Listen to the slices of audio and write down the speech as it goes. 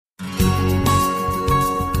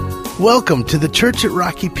Welcome to the Church at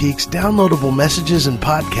Rocky Peaks downloadable messages and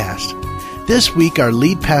podcast. This week, our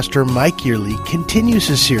lead pastor, Mike Yearley, continues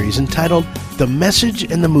his series entitled The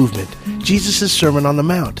Message and the Movement, Jesus' Sermon on the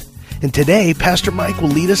Mount. And today, Pastor Mike will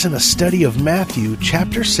lead us in a study of Matthew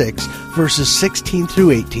chapter 6, verses 16 through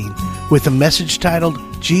 18, with a message titled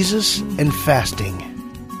Jesus and Fasting.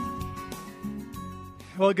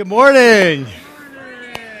 Well, good morning.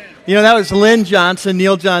 You know, that was Lynn Johnson.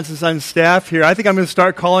 Neil Johnson's on staff here. I think I'm going to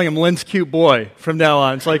start calling him Lynn's cute boy from now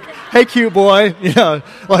on. It's like, hey, cute boy. You know,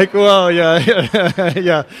 like, well, yeah,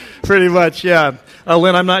 yeah, pretty much, yeah.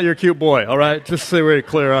 Lynn, I'm not your cute boy, all right? Just so we're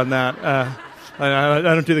clear on that. I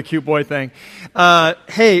don't do the cute boy thing.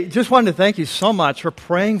 Hey, just wanted to thank you so much for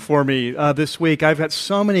praying for me this week. I've got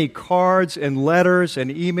so many cards and letters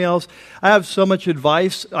and emails. I have so much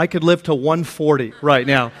advice. I could live to 140 right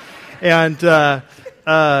now. And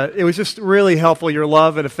it was just really helpful, your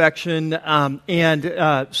love and affection,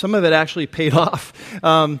 and some of it actually paid off.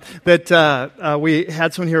 We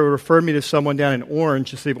had someone here who referred me to someone down in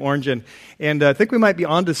Orange, the city of Orange, and I think we might be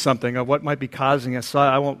onto something of what might be causing us. So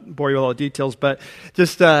I won't bore you with all the details, but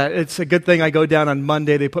just it's a good thing I go down on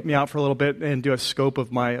Monday. They put me out for a little bit and do a scope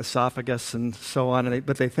of my esophagus and so on,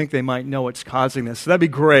 but they think they might know what's causing this. So that'd be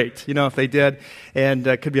great, you know, if they did, and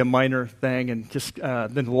it could be a minor thing, and just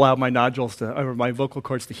then allow my nodules or my vocal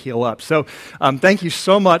cords to heal up. So thank you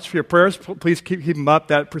so much for your prayers. Please keep them up.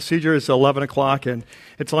 That procedure is 11 o'clock, and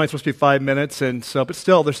it's only supposed to be 5 minutes, and so, but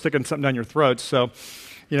still, they're sticking something down your throat, so,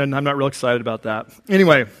 you know, I'm not real excited about that.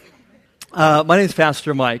 Anyway, my name is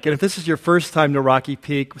Pastor Mike, and if this is your first time to Rocky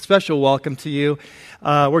Peak, special welcome to you.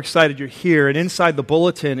 We're excited you're here, and inside the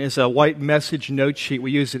bulletin is a white message note sheet.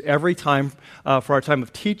 We use it every time for our time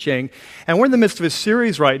of teaching, and we're in the midst of a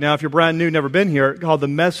series right now, if you're brand new, never been here, called The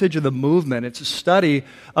Message of the Movement. It's a study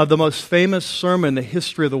of the most famous sermon in the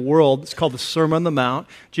history of the world. It's called the Sermon on the Mount.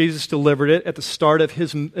 Jesus delivered it at the start of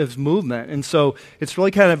his movement, and so it's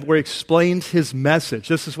really kind of where he explains his message.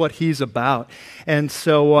 This is what he's about, and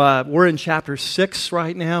so we're in chapter 6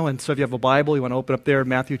 right now, and so if you have a Bible, you want to open up there,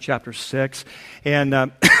 Matthew chapter 6, and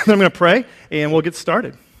then I'm going to pray, and we'll get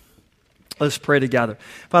started. Let's pray together.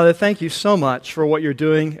 Father, thank you so much for what you're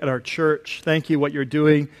doing at our church. Thank you what you're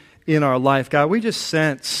doing in our life. God, we just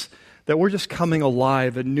sense that we're just coming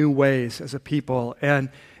alive in new ways as a people, and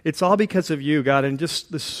it's all because of you, God, and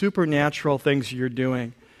just the supernatural things you're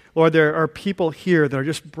doing. Lord, there are people here that are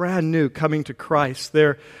just brand new coming to Christ.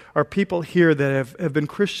 There are people here that have been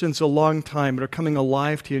Christians a long time but are coming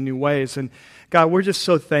alive to you in new ways. And God, we're just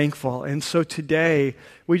so thankful. And so today,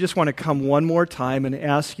 we just want to come one more time and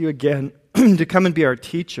ask you again to come and be our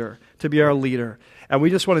teacher, to be our leader. And we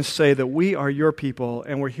just want to say that we are your people,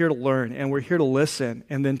 and we're here to learn, and we're here to listen,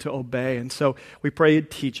 and then to obey. And so we pray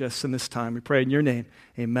you'd teach us in this time. We pray in your name.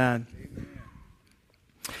 Amen.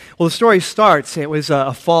 Well, the story starts, it was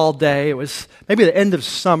a fall day. It was maybe the end of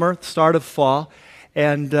summer, start of fall.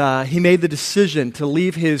 And he made the decision to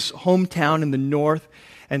leave his hometown in the north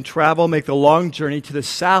and travel, make the long journey to the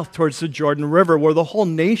south towards the Jordan River, where the whole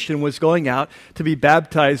nation was going out to be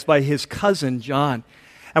baptized by his cousin, John.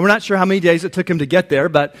 And we're not sure how many days it took him to get there,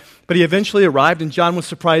 but he eventually arrived, and John was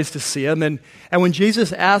surprised to see him. And when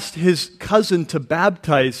Jesus asked his cousin to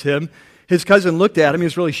baptize him, his cousin looked at him, he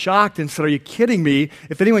was really shocked and said, "Are you kidding me?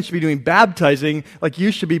 If anyone should be doing baptizing, like you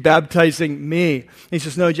should be baptizing me." And he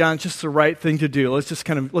says, "No, John, it's just the right thing to do. Let's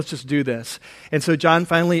just do this." And so John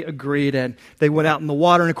finally agreed, and they went out in the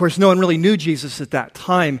water. And of course, no one really knew Jesus at that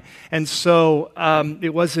time. And so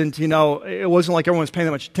it wasn't like everyone was paying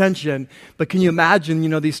that much attention. But can you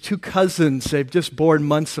imagine, these two cousins, they've just born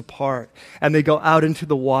months apart, and they go out into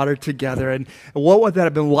the water together. And what would that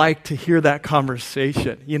have been like to hear that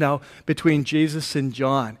conversation, between Jesus and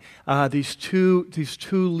John, these two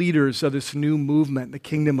leaders of this new movement, the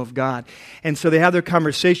kingdom of God. And so they have their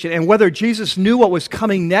conversation. And whether Jesus knew what was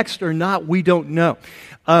coming next or not, we don't know.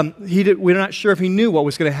 We're not sure if he knew what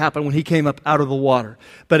was going to happen when he came up out of the water.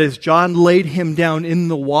 But as John laid him down in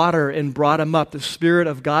the water and brought him up, the Spirit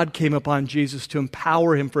of God came upon Jesus to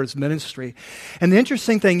empower him for his ministry. And the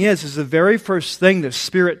interesting thing is the very first thing the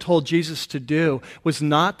Spirit told Jesus to do was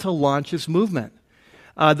not to launch his movement.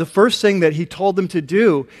 The first thing that he told them to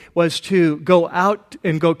do was to go out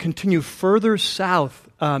and go continue further south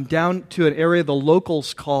down to an area the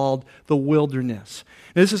locals called the wilderness.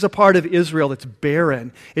 Now, this is a part of Israel that's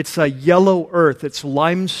barren. It's a yellow earth. It's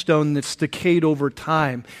limestone that's decayed over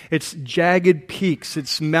time. It's jagged peaks.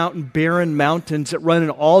 It's barren mountains that run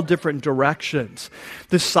in all different directions.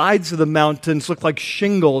 The sides of the mountains look like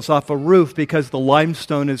shingles off a roof because the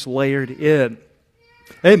limestone is layered in.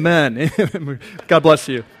 Amen. God bless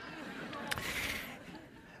you.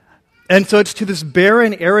 And so it's to this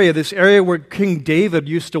barren area, this area where King David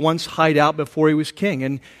used to once hide out before he was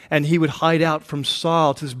king. And he would hide out from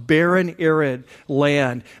Saul, to this barren, arid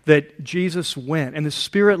land that Jesus went. And the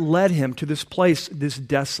Spirit led him to this place, this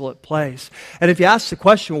desolate place. And if you ask the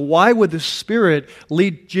question, why would the Spirit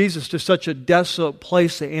lead Jesus to such a desolate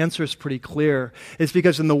place? The answer is pretty clear. It's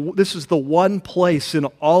because this is the one place in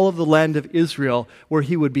all of the land of Israel where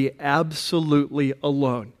he would be absolutely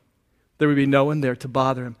alone. There would be no one there to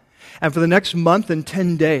bother him. And for the next month and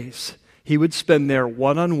 10 days, he would spend there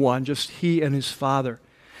one-on-one, just he and his Father.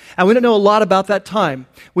 And we don't know a lot about that time.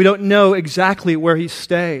 We don't know exactly where he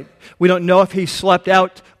stayed. We don't know if he slept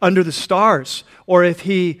out under the stars or if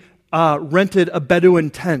he rented a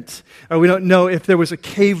Bedouin tent. Or we don't know if there was a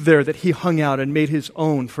cave there that he hung out and made his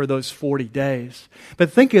own for those 40 days.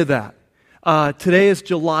 But think of that. Today is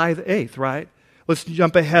July the 8th, right? Let's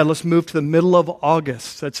jump ahead. Let's move to the middle of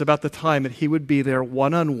August. That's about the time that he would be there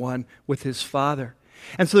one-on-one with his Father.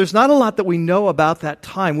 And so there's not a lot that we know about that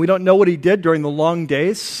time. We don't know what he did during the long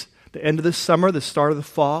days, the end of the summer, the start of the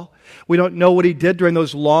fall. We don't know what he did during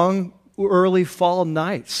those long, early fall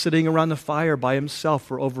nights, sitting around the fire by himself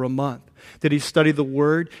for over a month. Did he study the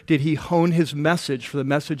Word? Did he hone his message for the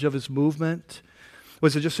message of his movement?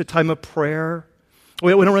 Was it just a time of prayer? We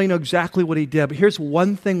don't really know exactly what he did, but here's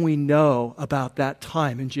one thing we know about that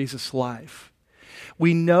time in Jesus' life.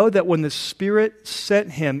 We know that when the Spirit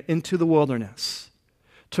sent him into the wilderness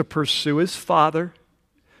to pursue his Father,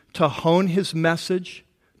 to hone his message,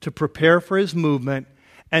 to prepare for his movement,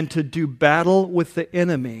 and to do battle with the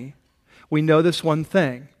enemy, we know this one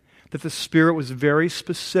thing, that the Spirit was very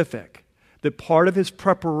specific, that part of his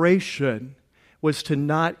preparation was to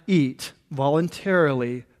not eat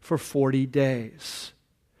voluntarily for 40 days.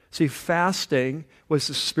 See, fasting was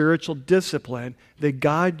the spiritual discipline that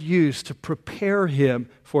God used to prepare him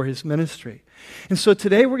for his ministry. And so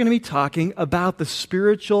today we're going to be talking about the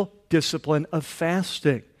spiritual discipline of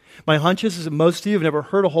fasting. My hunch is that most of you have never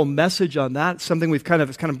heard a whole message on that. It's something it's kind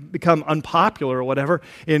of become unpopular or whatever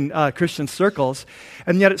in Christian circles.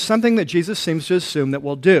 And yet it's something that Jesus seems to assume that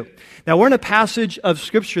we'll do. Now we're in a passage of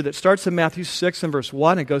Scripture that starts in Matthew 6 and verse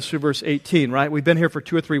 1 and goes through verse 18, right? We've been here for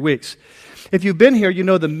 2 or 3 weeks. If you've been here, you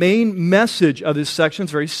know the main message of this section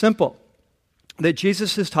is very simple. That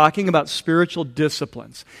Jesus is talking about spiritual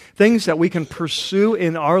disciplines, things that we can pursue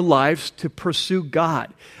in our lives to pursue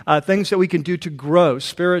God, things that we can do to grow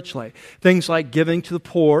spiritually, things like giving to the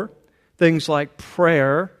poor, things like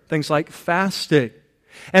prayer, things like fasting.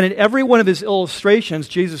 And in every one of his illustrations,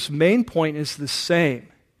 Jesus' main point is the same,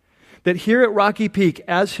 that here at Rocky Peak,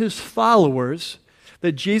 as his followers,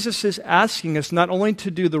 that Jesus is asking us not only to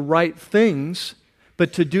do the right things,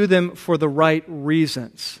 but to do them for the right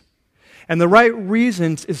reasons. And the right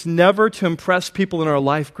reasons is never to impress people in our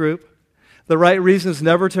life group. The right reason is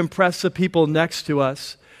never to impress the people next to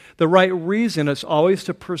us. The right reason is always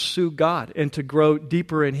to pursue God and to grow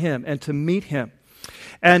deeper in Him and to meet Him.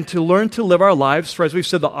 And to learn to live our lives for, as we've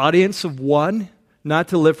said, the audience of one, not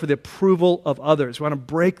to live for the approval of others. We want to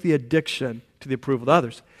break the addiction to the approval of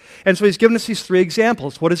others. And so he's given us these 3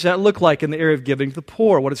 examples. What does that look like in the area of giving to the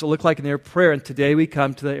poor? What does it look like in the area of prayer? And today we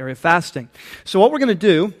come to the area of fasting. So what we're going to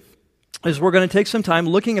do is we're going to take some time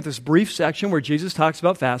looking at this brief section where Jesus talks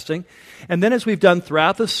about fasting. And then as we've done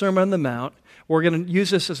throughout the Sermon on the Mount, we're going to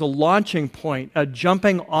use this as a launching point, a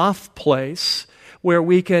jumping off place where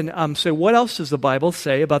we can say, what else does the Bible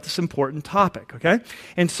say about this important topic, okay?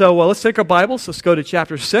 And so let's take our Bibles. Let's go to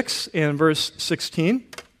chapter 6 and verse 16.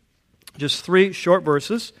 Just 3 short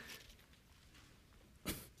verses.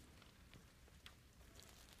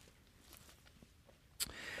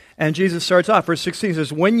 And Jesus starts off, verse 16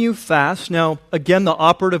 says, when you fast. Now, again, the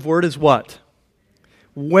operative word is what?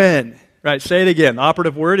 When. Right, say it again. The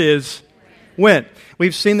operative word is when.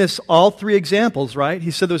 We've seen this all 3 examples, right?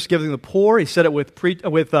 He said this giving the poor. He said it with praying.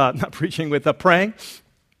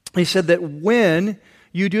 He said that when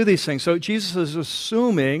you do these things. So Jesus is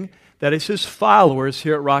assuming that as his followers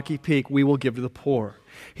here at Rocky Peak, we will give to the poor.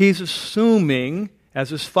 He's assuming,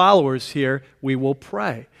 as his followers here, we will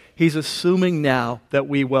pray. He's assuming now that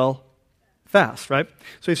we will fast, right?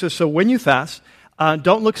 So he says, so when you fast,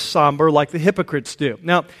 don't look somber like the hypocrites do.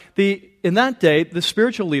 Now, in that day, the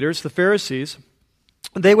spiritual leaders, the Pharisees,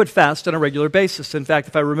 they would fast on a regular basis. In fact,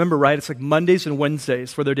 if I remember right, it's like Mondays and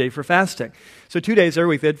Wednesdays for their day for fasting. So 2 days every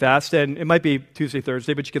week they'd fast, and it might be Tuesday,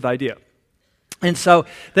 Thursday, but you get the idea. And so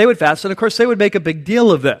they would fast, and of course they would make a big deal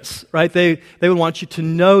of this, right? They would want you to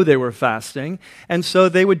know they were fasting, and so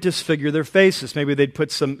they would disfigure their faces. Maybe they'd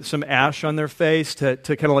put some ash on their face to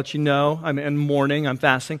kind of let you know, I'm in mourning, I'm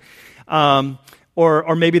fasting.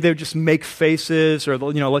 Or maybe they would just make faces or,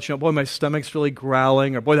 let you know, boy, my stomach's really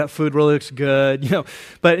growling, or boy, that food really looks good,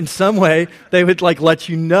 But in some way, they would let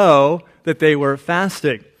you know that they were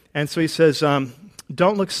fasting. And so he says,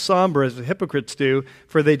 don't look somber as the hypocrites do,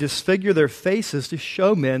 for they disfigure their faces to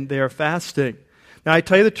show men they are fasting. Now, I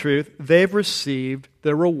tell you the truth, they've received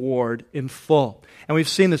their reward in full. And we've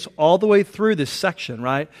seen this all the way through this section,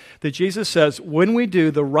 right? That Jesus says, when we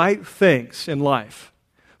do the right things in life,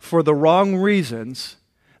 for the wrong reasons,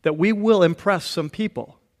 that we will impress some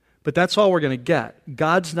people. But that's all we're going to get.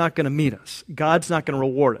 God's not going to meet us. God's not going to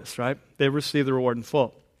reward us, right? They receive the reward in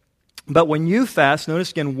full. But when you fast, notice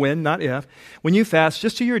again, when, not if, when you fast,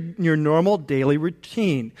 just do your normal daily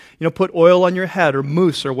routine. Put oil on your head or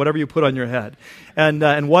mousse or whatever you put on your head.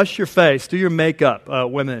 And wash your face, do your makeup,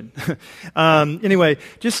 women. Anyway,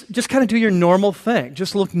 just kind of do your normal thing.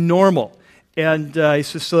 Just look normal. And he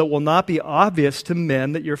says, so it will not be obvious to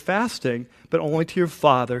men that you're fasting, but only to your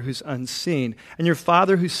Father who's unseen. And your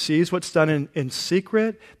Father who sees what's done in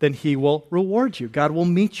secret, then he will reward you. God will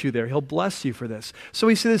meet you there. He'll bless you for this. So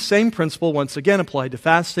we see the same principle once again applied to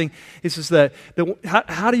fasting. He says that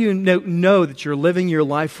how do you know that you're living your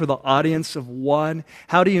life for the audience of one?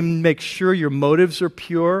 How do you make sure your motives are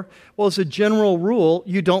pure? Well, as a general rule,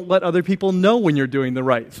 you don't let other people know when you're doing the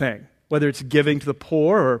right thing. Whether it's giving to the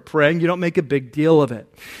poor or praying, you don't make a big deal of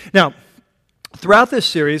it. Now, throughout this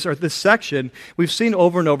series, or this section, we've seen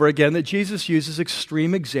over and over again that Jesus uses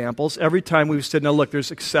extreme examples. Every time we've said, now look, there's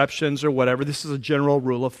exceptions or whatever. This is a general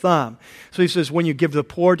rule of thumb. So he says, when you give to the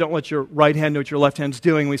poor, don't let your right hand know what your left hand's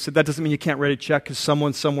doing. We said, that doesn't mean you can't write a check because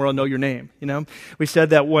someone somewhere will know your name. We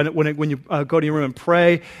said that when you go to your room and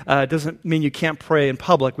pray, it doesn't mean you can't pray in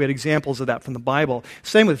public. We had examples of that from the Bible.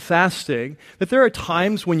 Same with fasting, that there are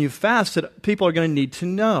times when you fast that people are going to need to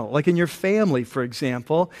know. Like in your family, for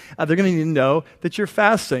example, they're going to need to know that you're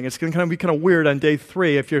fasting. It's going to be kind of weird on day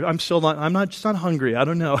 3 if I'm just not hungry. I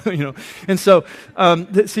don't know, And so,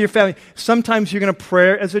 so your family. Sometimes you're going to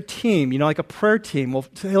pray as a team, like a prayer team. Well,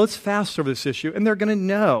 hey, let's fast over this issue, and they're going to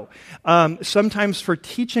know. Sometimes for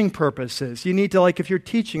teaching purposes, you need to if you're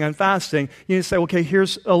teaching on fasting, you need to say, okay,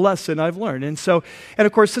 here's a lesson I've learned, and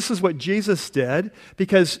of course, this is what Jesus did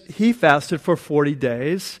because he fasted for 40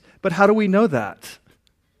 days. But how do we know that,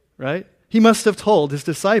 right? He must have told his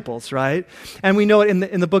disciples, right? And we know it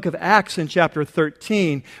in the book of Acts in chapter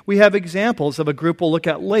 13. We have examples of a group we'll look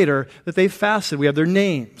at later that they fasted. We have their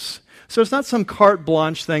names. So it's not some carte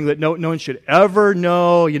blanche thing that no one should ever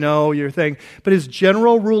know, your thing. But his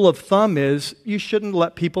general rule of thumb is you shouldn't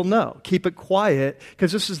let people know. Keep it quiet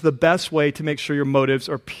because this is the best way to make sure your motives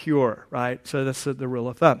are pure, right? So that's the rule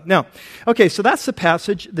of thumb. Now, okay, so that's the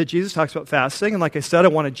passage that Jesus talks about fasting. And like I said, I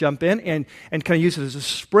want to jump in and kind of use it as a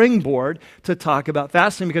springboard to talk about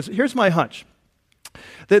fasting because here's my hunch.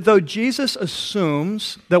 That though Jesus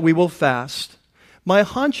assumes that we will fast, my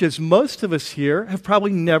hunch is most of us here have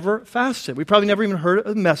probably never fasted. We probably never even heard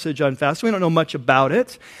a message on fasting. We don't know much about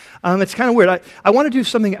it. It's kind of weird. I want to do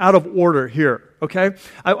something out of order here, okay?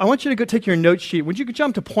 I want you to go take your note sheet. Would you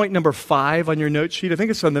jump to point number 5 on your note sheet? I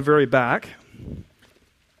think it's on the very back.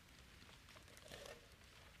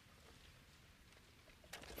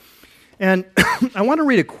 And I want to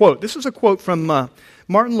read a quote. This is a quote from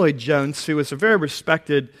Martin Lloyd-Jones, who was a very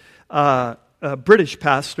respected British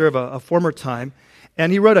pastor of a former time.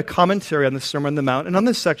 And he wrote a commentary on the Sermon on the Mount. And on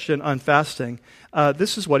this section on fasting,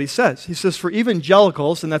 this is what he says. He says, for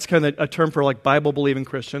evangelicals, and that's kind of a term for Bible-believing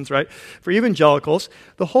Christians, right? For evangelicals,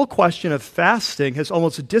 the whole question of fasting has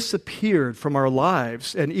almost disappeared from our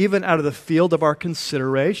lives and even out of the field of our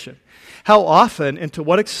consideration. How often and to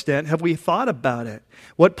what extent have we thought about it?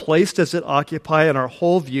 What place does it occupy in our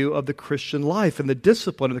whole view of the Christian life and the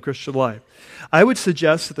discipline of the Christian life? I would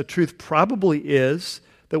suggest that the truth probably is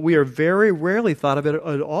that we are very rarely thought of it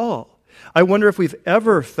at all. I wonder if we've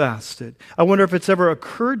ever fasted. I wonder if it's ever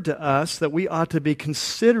occurred to us that we ought to be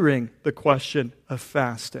considering the question of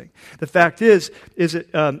fasting. The fact is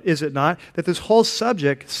it not, that this whole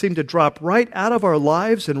subject seemed to drop right out of our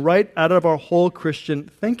lives and right out of our whole Christian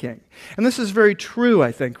thinking. And this is very true,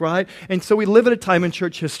 I think, right? And so we live at a time in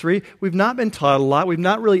church history. We've not been taught a lot. We've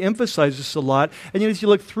not really emphasized this a lot. And yet as you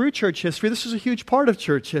look through church history, this is a huge part of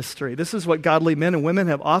church history. This is what godly men and women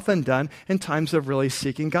have often done in times of really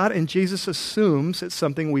seeking God. And Jesus assumes it's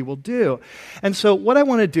something we will do. And so what I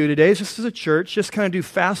want to do today is just as a church, just kind of do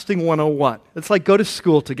fasting 101. It's like like go to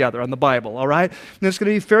school together on the Bible, all right? And it's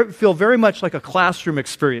going to feel very much like a classroom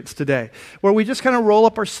experience today, where we just kind of roll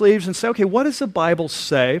up our sleeves and say, okay, what does the Bible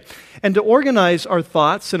say? And to organize our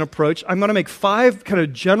thoughts and approach, I'm going to make 5 kind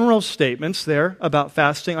of general statements there about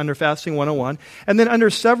fasting, under Fasting 101, and then under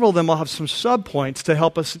several of them, I'll have some sub-points to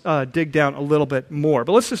help us dig down a little bit more.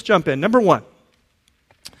 But let's just jump in. Number 1.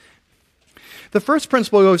 The first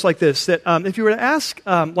principle goes like this, that if you were to ask,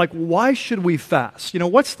 why should we fast?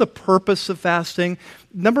 What's the purpose of fasting?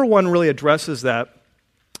 Number 1 really addresses that.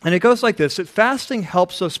 And it goes like this, that fasting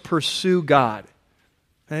helps us pursue God.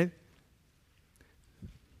 Okay?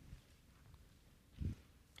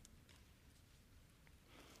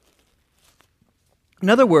 In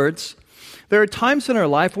other words, there are times in our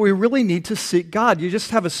life where we really need to seek God. You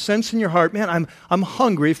just have a sense in your heart, man, I'm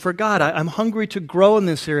hungry for God. I'm hungry to grow in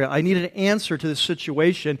this area. I need an answer to this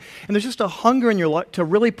situation. And there's just a hunger in your life to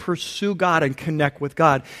really pursue God and connect with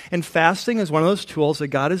God. And fasting is one of those tools that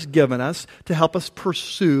God has given us to help us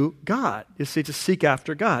pursue God, you see, to seek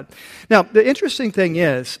after God. Now, the interesting thing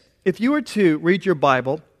is, if you were to read your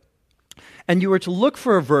Bible and you were to look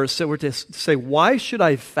for a verse that were to say, why should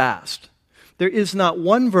I fast? There is not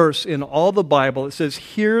one verse in all the Bible that says,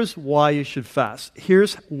 here's why you should fast.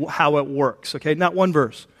 Here's how it works, okay? Not one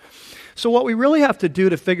verse. So what we really have to do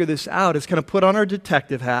to figure this out is kind of put on our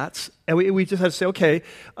detective hats, and we just have to say, okay,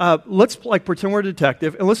 let's pretend we're a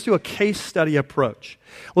detective, and let's do a case study approach.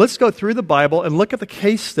 Let's go through the Bible and look at the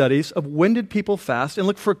case studies of when did people fast and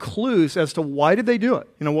look for clues as to why did they do it?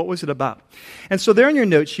 What was it about? And so there in your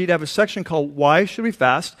note sheet, I have a section called Why Should We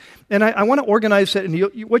Fast? And I want to organize it,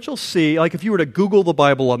 and what you'll see, like if you were to Google the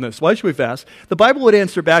Bible on this, why should we fast? The Bible would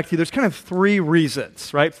answer back to you, there's kind of 3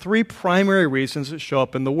 reasons, right? 3 primary reasons that show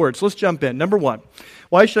up in the Word. So let's jump in. Number 1,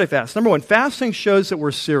 why should I fast? Number 1, fasting shows that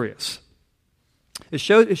we're serious. It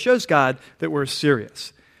shows God that we're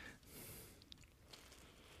serious.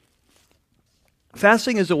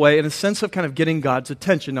 Fasting is a way, in a sense, of kind of getting God's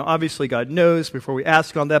attention. Now, obviously, God knows before we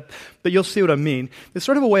ask on that, but you'll see what I mean. It's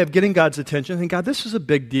sort of a way of getting God's attention, and God, this is a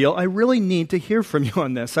big deal. I really need to hear from you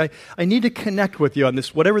on this. I need to connect with you on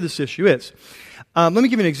this, whatever this issue is. Let me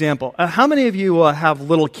give you an example. How many of you have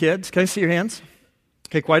little kids? Can I see your hands?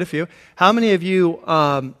 Okay, quite a few. How many of you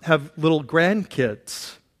have little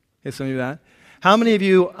grandkids? Okay, some of you that. How many of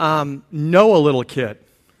you know a little kid?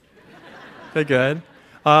 Okay, good.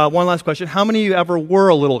 One last question. How many of you ever were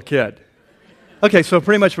a little kid? Okay, so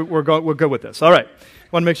pretty much we're good with this. All right. I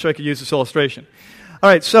want to make sure I could use this illustration. All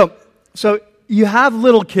right, so you have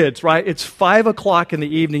little kids, right? It's 5 o'clock in the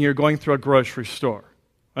evening. You're going through a grocery store.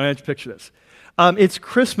 All right, picture this. It's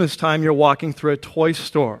Christmas time. You're walking through a toy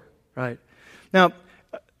store, right? Now,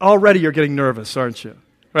 already you're getting nervous, aren't you?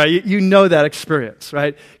 Right? You know that experience,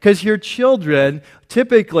 right? Because your children,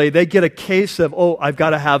 typically, they get a case of, oh, I've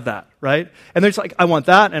got to have that, right? And they're just like, I want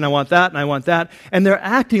that, and I want that, and I want that. And they're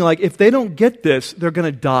acting like if they don't get this, they're going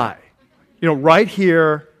to die. Right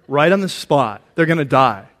here, right on the spot, they're going to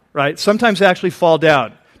die, right? Sometimes they actually fall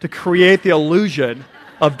down to create the illusion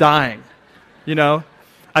of dying.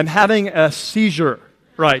 I'm having a seizure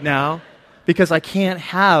right now because I can't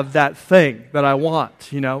have that thing that I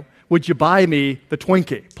want, Would you buy me the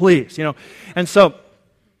Twinkie, please? And so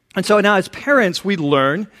now as parents, we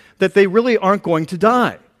learn that they really aren't going to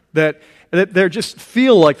die, that they just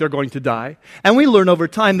feel like they're going to die. And we learn over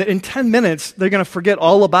time that in 10 minutes, they're going to forget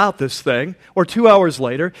all about this thing, or 2 hours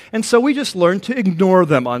later. And so we just learn to ignore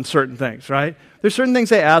them on certain things, right? There's certain things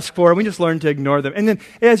they ask for, and we just learn to ignore them. And then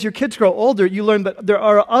as your kids grow older, you learn that there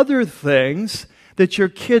are other things that your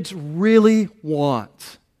kids really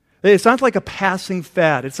want. It's not like a passing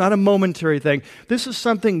fad. It's not a momentary thing. This is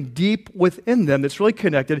something deep within them that's really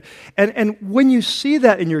connected. And when you see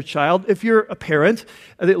that in your child, if you're a parent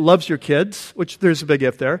that loves your kids, which there's a big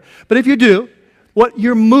if there, but if you do,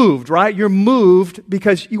 you're moved, right? You're moved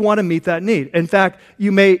because you want to meet that need. In fact,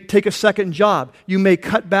 you may take a second job. You may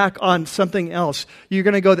cut back on something else. You're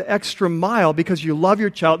going to go the extra mile because you love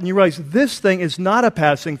your child and you realize this thing is not a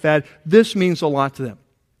passing fad. This means a lot to them.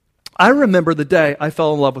 I remember the day I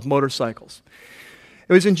fell in love with motorcycles.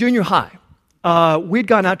 It was in junior high. We'd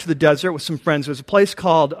gone out to the desert with some friends. There's a place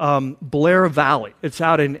called Blair Valley. It's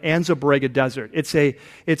out in Anza Borrega Desert. It's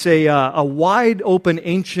a wide open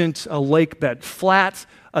ancient lake bed, flat,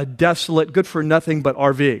 desolate, good for nothing but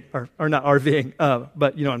RVing, or not RVing,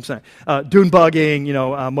 but you know what I'm saying, dune bugging,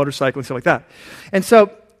 motorcycling, stuff like that. And so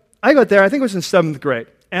I got there. I think it was in 7th grade.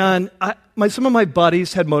 And some of my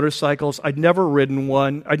buddies had motorcycles. I'd never ridden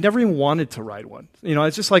one. I'd never even wanted to ride one.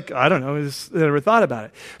 It's just like, I don't know, I never thought about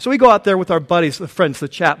it. So we go out there with our buddies, the friends, the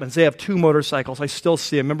Chapmans. They have 2 motorcycles. I still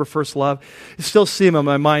see them. Remember First Love? I still see them in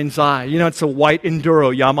my mind's eye. It's a white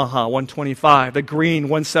Enduro Yamaha 125, the green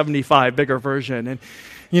 175, bigger version. And,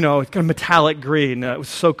 it's kind of metallic green. It was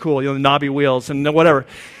so cool, the knobby wheels and whatever.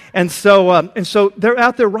 And so they're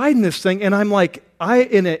out there riding this thing, and I'm like,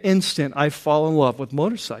 in an instant, I fall in love with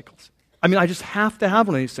motorcycles. I just have to have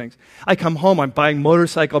one of these things. I come home, I'm buying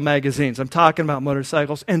motorcycle magazines. I'm talking about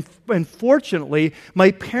motorcycles. And fortunately,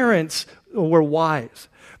 my parents were wise.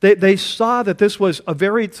 They saw that this was a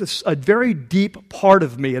very deep part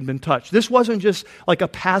of me had been touched. This wasn't just like a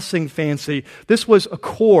passing fancy. This was a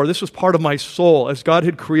core. This was part of my soul as God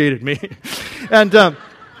had created me. And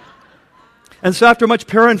so after much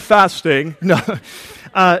prayer and fasting,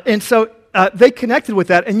 they connected with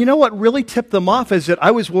that. And you know what really tipped them off is that I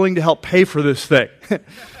was willing to help pay for this thing.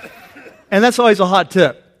 And that's always a hot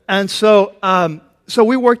tip. And so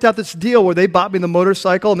we worked out this deal where they bought me the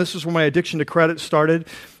motorcycle, and this is where my addiction to credit started.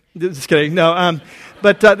 Just kidding. No,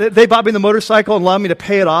 but they bought me the motorcycle and allowed me to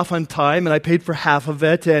pay it off on time, and I paid for half of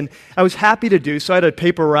it, and I was happy to do so. I had a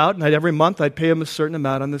paper route, and every month I'd pay them a certain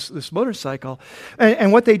amount on this motorcycle.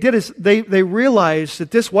 And what they did is they realized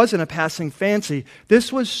that this wasn't a passing fancy.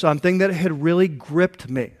 This was something that had really gripped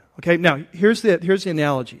me. Okay, now here's the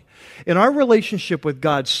analogy. In our relationship with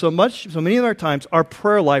God, so many of our times, our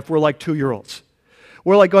prayer life, we're like 2-year-olds.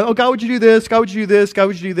 We're like going, oh, God, would you do this? God, would you do this? God,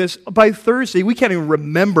 would you do this? By Thursday, we can't even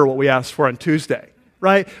remember what we asked for on Tuesday,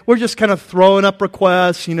 right? We're just kind of throwing up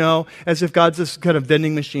requests, as if God's this kind of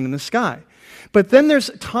vending machine in the sky. But then there's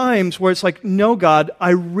times where it's like, no, God, I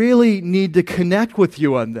really need to connect with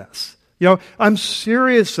you on this. I'm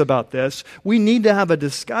serious about this. We need to have a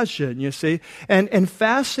discussion, you see. And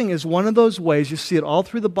fasting is one of those ways, you see it all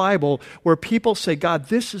through the Bible, where people say, God,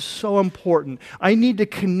 this is so important. I need to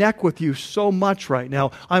connect with you so much right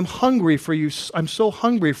now. I'm hungry for you. I'm so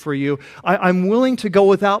hungry for you. I'm willing to go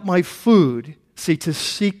without my food, to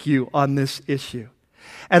seek you on this issue.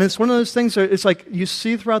 And it's one of those things where it's like you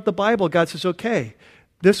see throughout the Bible, God says, okay,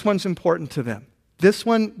 this one's important to them. This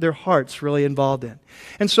one, their heart's really involved in.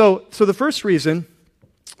 And so the first reason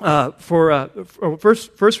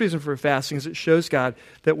first reason for fasting is it shows God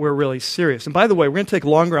that we're really serious. And by the way, we're going to take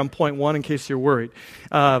longer on point 1 in case you're worried.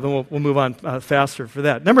 Then we'll move on faster for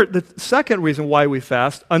that. The second reason why we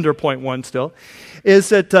fast, under point 1 still, is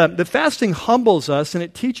that the fasting humbles us and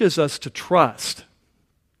it teaches us to trust.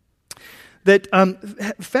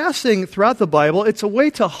 That fasting throughout the Bible, it's a way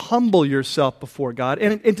to humble yourself before God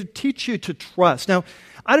and to teach you to trust. Now,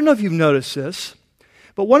 I don't know if you've noticed this,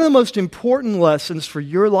 but one of the most important lessons for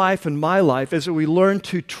your life and my life is that we learn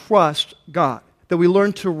to trust God, that we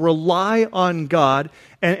learn to rely on God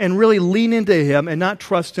and really lean into Him and not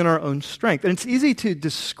trust in our own strength. And it's easy to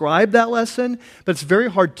describe that lesson, but it's very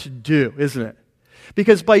hard to do, isn't it?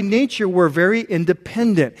 Because by nature, we're very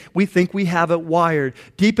independent. We think we have it wired.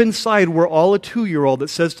 Deep inside, we're all a 2-year-old that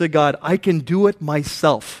says to God, I can do it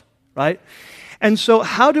myself, right? And so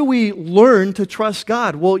how do we learn to trust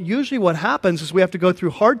God? Well, usually what happens is we have to go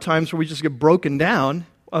through hard times where we just get broken down.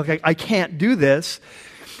 Okay, I can't do this.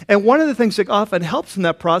 And one of the things that often helps in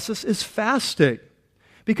that process is fasting.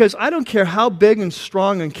 Because I don't care how big and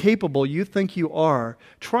strong and capable you think you are,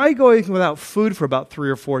 try going without food for about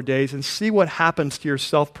 3 or 4 days and see what happens to your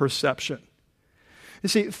self-perception. You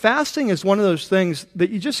see, fasting is one of those things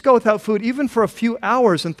that you just go without food even for a few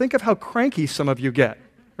hours and think of how cranky some of you get,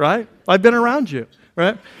 right? I've been around you,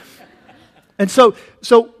 right? And so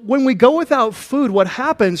when we go without food, what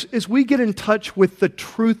happens is we get in touch with the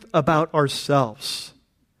truth about ourselves.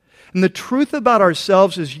 And the truth about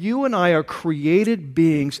ourselves is you and I are created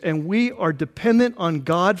beings and we are dependent on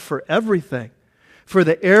God for everything. For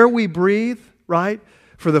the air we breathe, right?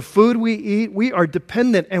 For the food we eat, we are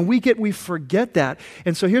dependent and we forget that.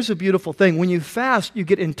 And so here's a beautiful thing. When you fast, you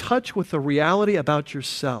get in touch with the reality about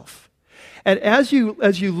yourself. And as you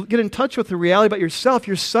get in touch with the reality about yourself,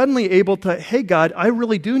 you're suddenly able to, hey God, I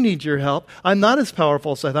really do need your help. I'm not as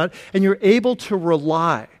powerful as I thought. And you're able to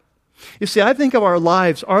rely. You see, I think of our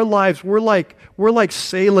lives, we're like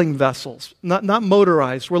sailing vessels, not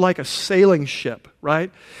motorized. We're like a sailing ship,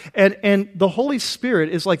 right? And the Holy Spirit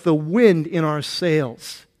is like the wind in our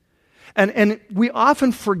sails. And we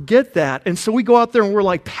often forget that. And so we go out there and we're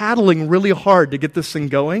like paddling really hard to get this thing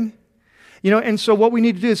going. And so what we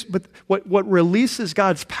need to do is, but what releases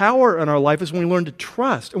God's power in our life is when we learn to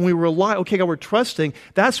trust and we rely. Okay, God, we're trusting.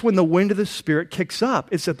 That's when the wind of the Spirit kicks up.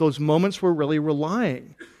 It's at those moments we're really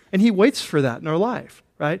relying. And He waits for that in our life,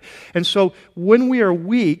 right? And so when we are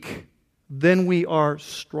weak, then we are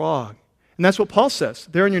strong. And that's what Paul says.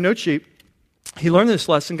 There in your note sheet, he learned this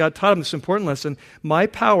lesson. God taught him this important lesson. My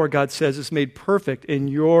power, God says, is made perfect in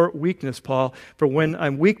your weakness, Paul. For when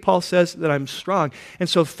I'm weak, Paul says, that I'm strong. And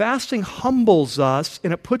so fasting humbles us,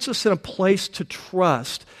 and it puts us in a place to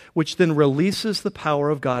trust, which then releases the power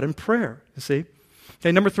of God in prayer. You see?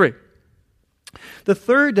 Okay, number 3. The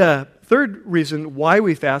third reason why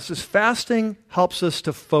we fast is fasting helps us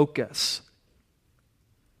to focus.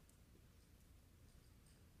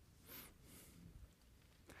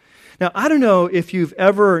 Now, I don't know if you've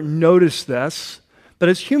ever noticed this, but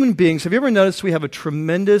as human beings, have you ever noticed we have a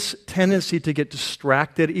tremendous tendency to get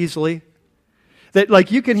distracted easily? That,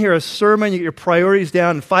 like, you can hear a sermon, you get your priorities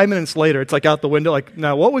down, and 5 minutes later, it's like out the window, like,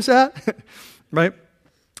 now, what was that? Right?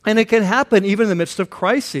 And it can happen even in the midst of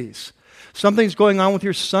crises. Something's going on with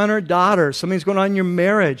your son or daughter. Something's going on in your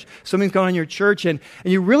marriage. Something's going on in your church. And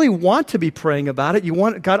you really want to be praying about it. You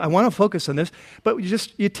want, God, I want to focus on this. But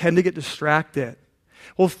you tend to get distracted.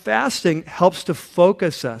 Well, fasting helps to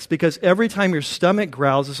focus us because every time your stomach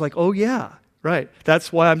growls, it's like, oh yeah, right.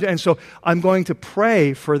 That's why I'm doing. And so I'm going to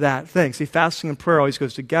pray for that thing. See, fasting and prayer always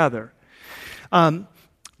goes together.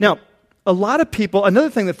 Now, a lot of people, another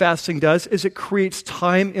thing that fasting does is it creates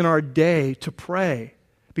time in our day to pray.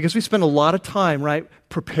 Because we spend a lot of time, right,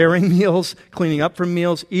 preparing meals, cleaning up from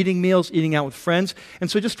meals, eating out with friends. And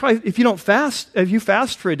so just try, if you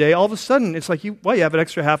fast for a day, all of a sudden it's like you have an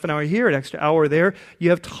extra half an hour here, an extra hour there.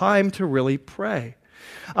 You have time to really pray.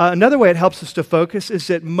 Another way it helps us to focus is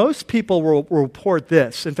that most people will report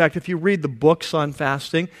this. In fact, if you read the books on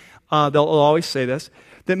fasting, they'll always say this,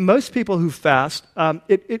 that most people who fast,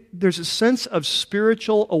 there's a sense of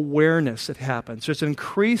spiritual awareness that happens. There's an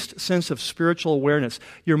increased sense of spiritual awareness.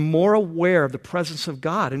 You're more aware of the presence of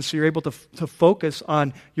God, and so you're able to focus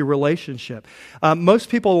on your relationship. Most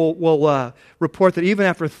people will report that even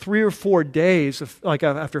after 3 or 4 days,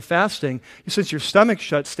 after fasting, since your stomach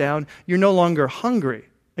shuts down, you're no longer hungry.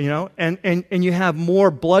 And you have more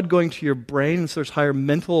blood going to your brain, and so there's higher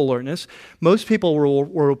mental alertness. Most people will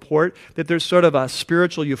report that there's sort of a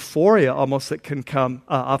spiritual euphoria almost that can come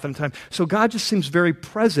oftentimes. So God just seems very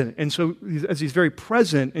present, and so as He's very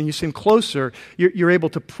present and you seem closer, you're able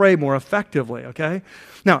to pray more effectively, okay?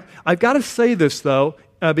 Now, I've got to say this, though,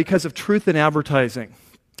 because of truth in advertising.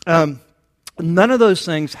 None of those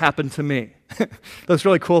things happen to me. Those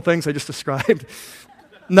really cool things I just described,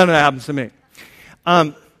 none of that happens to me.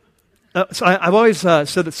 So I've always said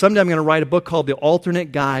that someday I'm going to write a book called The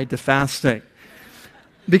Alternate Guide to Fasting.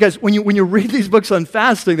 Because when you read these books on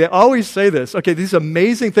fasting, they always say this, okay, these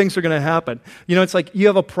amazing things are going to happen. It's like you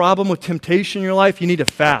have a problem with temptation in your life, you need to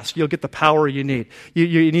fast. You'll get the power you need.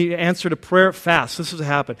 You need an answer to prayer, fast. This is what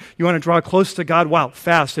happen. You want to draw close to God, wow,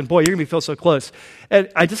 fast. And boy, you're going to feel so close.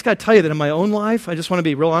 And I just got to tell you that in my own life, I just want to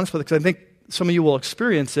be real honest with it because I think some of you will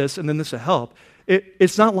experience this and then this will help.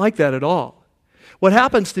 It's not like that at all. What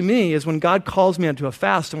happens to me is when God calls me into a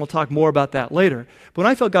fast, and we'll talk more about that later, but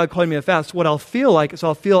when I feel God calling me to a fast, what I'll feel like is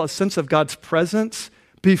I'll feel a sense of God's presence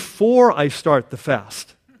before I start the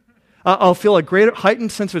fast. I'll feel a greater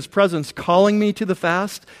heightened sense of His presence calling me to the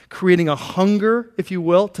fast, creating a hunger, if you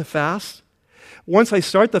will, to fast. Once I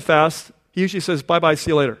start the fast, He usually says, bye-bye,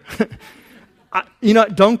 see you later.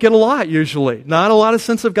 Don't get a lot usually. Not a lot of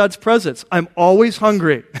sense of God's presence. I'm always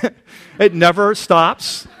hungry. It never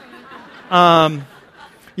stops.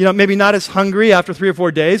 Maybe not as hungry after 3 or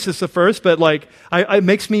 4 days as the first, but it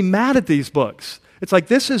makes me mad at these books. It's like,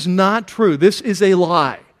 this is not true. This is a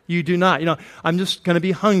lie. You do not. I'm just going to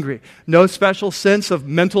be hungry. No special sense of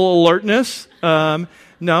mental alertness.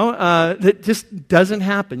 That just doesn't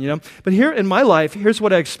happen, But here in my life, here's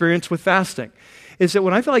what I experienced with fasting. Is that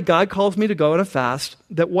when I feel like God calls me to go on a fast,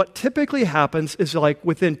 that what typically happens is like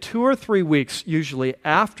within 2 or 3 weeks, usually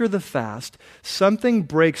after the fast, something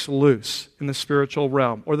breaks loose in the spiritual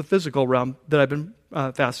realm or the physical realm that I've been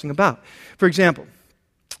fasting about. For example,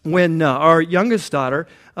 when our youngest daughter,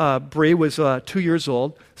 Bree, was 2 years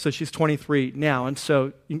old, so she's 23 now, and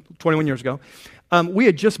so 21 years ago, we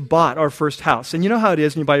had just bought our first house. And you know how it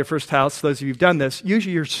is when you buy your first house, those of you who've done this,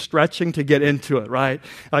 usually you're stretching to get into it, right?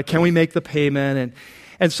 Can we make the payment?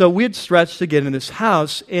 And so we had stretched to get into this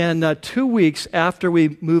house, and 2 weeks after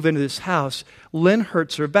we move into this house, Lynn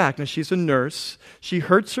hurts her back. Now, she's a nurse. She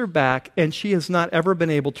hurts her back, and she has not ever been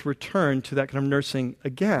able to return to that kind of nursing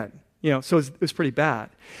again. So it was pretty bad.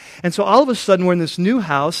 And so all of a sudden, we're in this new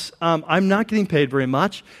house. I'm not getting paid very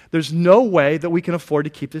much. There's no way that we can afford to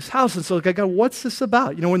keep this house. And so I go, what's this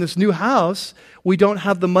about? We're in this new house. We don't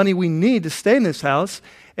have the money we need to stay in this house.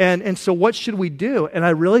 And so what should we do? And I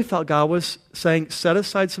really felt God was saying, set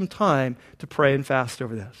aside some time to pray and fast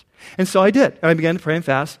over this. And so I did. And I began to pray and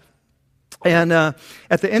fast. And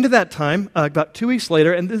at the end of that time, about 2 weeks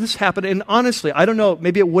later, and this happened, and honestly, I don't know,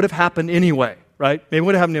 maybe it would have happened anyway, right? Maybe it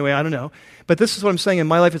would have happened anyway, I don't know. But this is what I'm saying. In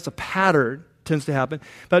my life, it's a pattern, tends to happen.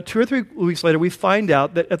 About 2 or 3 weeks later, we find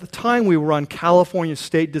out that at the time we were on California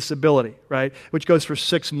state disability, right, which goes for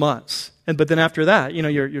 6 months. But then after that,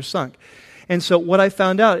 you're sunk. And so what I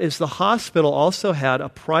found out is the hospital also had a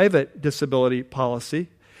private disability policy,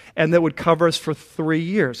 and that would cover us for 3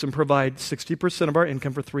 years and provide 60% of our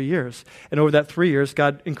income for 3 years. And over that 3 years,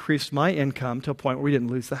 God increased my income to a point where we didn't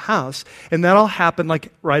lose the house. And that all happened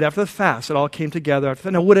like right after the fast. It all came together.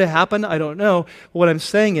 Now, would it happen? I don't know. But what I'm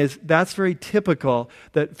saying is that's very typical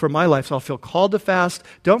that for my life, so I'll feel called to fast.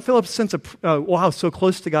 Don't feel a sense of, wow, so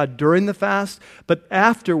close to God during the fast. But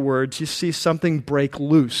afterwards, you see something break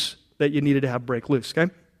loose that you needed to have break loose,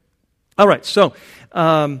 okay? All right, so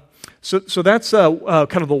that's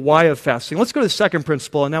kind of the why of fasting. Let's go to the second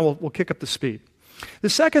principle, and now we'll kick up the speed. The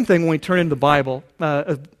second thing when we turn into the Bible,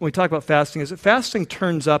 when we talk about fasting, is that fasting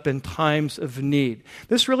turns up in times of need.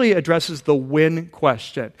 This really addresses the when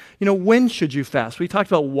question. When should you fast? We talked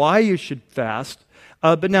about why you should fast,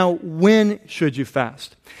 but now when should you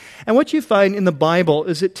fast? And what you find in the Bible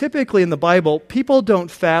is that typically in the Bible, people don't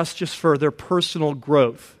fast just for their personal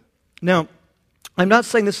growth. Now, I'm not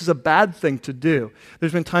saying this is a bad thing to do.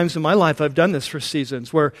 There's been times in my life I've done this for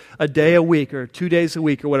seasons where a day a week or 2 days a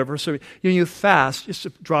week or whatever. So you fast just to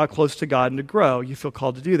draw close to God and to grow. You feel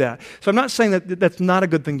called to do that. So I'm not saying that that's not a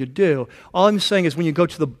good thing to do. All I'm saying is when you go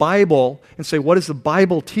to the Bible and say, what does the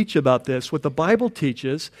Bible teach about this? What the Bible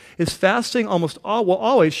teaches is fasting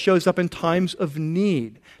always shows up in times of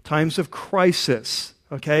need, times of crisis,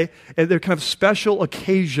 okay? And they're kind of special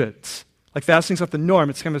occasions. Like fasting's not the norm.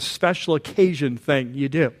 It's kind of a special occasion thing you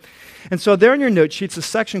do. And so there in your note sheets, a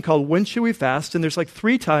section called When Should We Fast? And there's like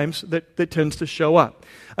 3 times that tends to show up.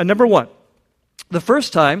 Number 1, the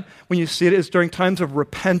first time when you see it is during times of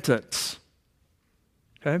repentance.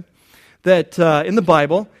 Okay? That in the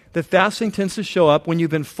Bible, that fasting tends to show up when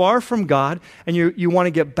you've been far from God and you want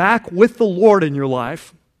to get back with the Lord in your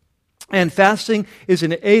life. And fasting is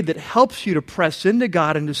an aid that helps you to press into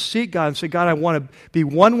God and to seek God and say, God, I want to be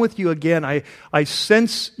one with you again. I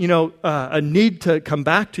sense, a need to come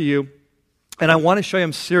back to you, and I want to show you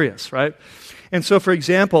I'm serious, right? And so, for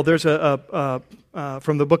example, there's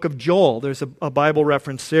from the book of Joel, there's a Bible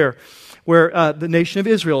reference there where the nation of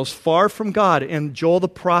Israel is far from God, and Joel the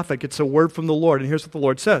prophet gets a word from the Lord, and here's what the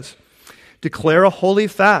Lord says. Declare a holy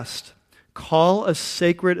fast. Call a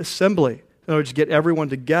sacred assembly. In other words, get everyone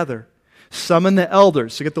together. Summon the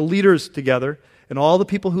elders, so get the leaders together, and all the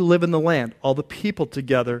people who live in the land, all the people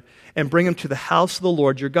together, and bring them to the house of the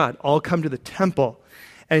Lord your God. All come to the temple.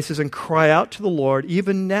 And he says, and cry out to the Lord,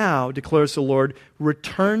 even now, declares the Lord,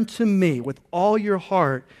 return to me with all your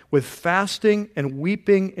heart, with fasting and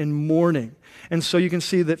weeping and mourning. And so you can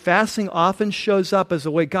see that fasting often shows up as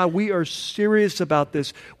a way, God, we are serious about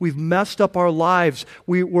this. We've messed up our lives.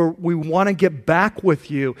 We want to get back with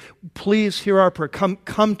you. Please hear our prayer.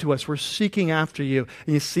 Come to us. We're seeking after you.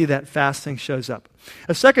 And you see that fasting shows up.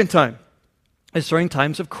 A second time is during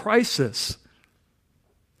times of crisis.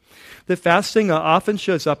 That fasting often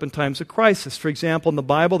shows up in times of crisis. For example, in the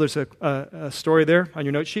Bible, there's a story there on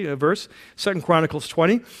your note sheet, a verse, 2 Chronicles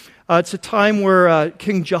 20. It's a time where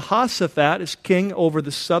King Jehoshaphat is king over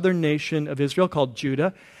the southern nation of Israel called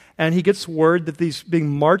Judah, and he gets word that he's being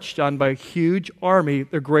marched on by a huge army.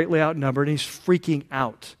 They're greatly outnumbered, and he's freaking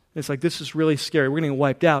out. It's like, this is really scary. We're going to get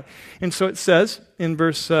wiped out. And so it says in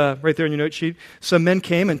verse, right there in your note sheet, some men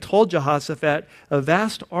came and told Jehoshaphat, a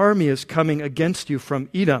vast army is coming against you from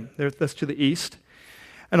Edom. That's to the east.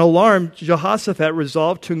 And alarmed, Jehoshaphat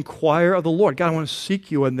resolved to inquire of the Lord. God, I want to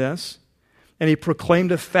seek you in this. And he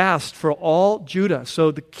proclaimed a fast for all Judah.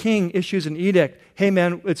 So the king issues an edict. Hey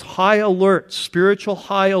man, it's high alert, spiritual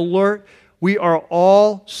high alert. We are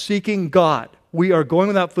all seeking God. We are going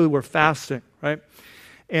without food. We're fasting, right?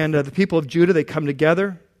 And the people of Judah, they come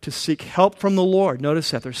together to seek help from the Lord.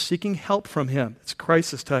 Notice that. They're seeking help from him. It's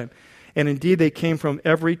crisis time. And indeed, they came from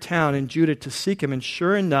every town in Judah to seek him. And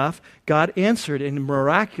sure enough, God answered and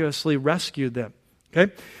miraculously rescued them.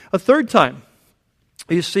 Okay? A third time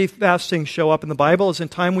you see fasting show up in the Bible is in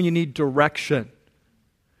time when you need direction.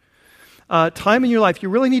 Time in your life, you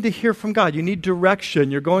really need to hear from God. You need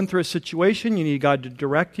direction. You're going through a situation. You need God to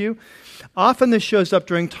direct you. Often this shows up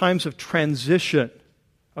during times of transition.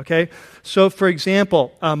 Okay, so for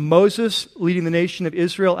example, Moses leading the nation of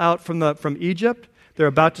Israel out from Egypt. They're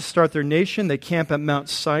about to start their nation. They camp at Mount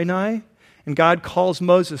Sinai. And God calls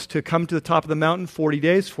Moses to come to the top of the mountain 40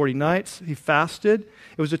 days, 40 nights. He fasted.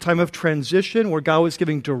 It was a time of transition where God was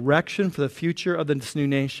giving direction for the future of this new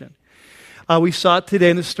nation. We saw it today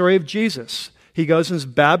in the story of Jesus. He goes and is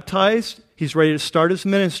baptized. He's ready to start his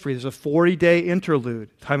ministry. There's a 40-day interlude,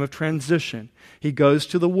 time of transition. He goes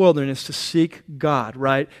to the wilderness to seek God,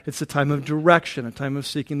 right? It's a time of direction, a time of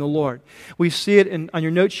seeking the Lord. We see it on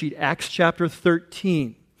your note sheet, Acts chapter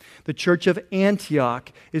 13. The church of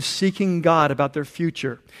Antioch is seeking God about their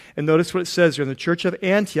future. And notice what it says here. In the church of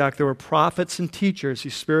Antioch, there were prophets and teachers,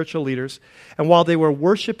 these spiritual leaders. And while they were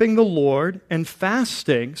worshiping the Lord and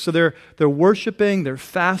fasting, so they're worshiping, they're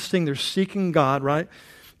fasting, they're seeking God, right?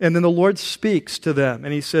 And then the Lord speaks to them.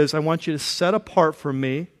 And he says, I want you to set apart for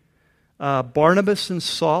me Barnabas and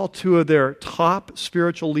Saul, two of their top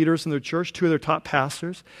spiritual leaders in their church, two of their top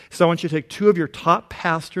pastors. So I want you to take two of your top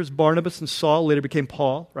pastors, Barnabas and Saul, later became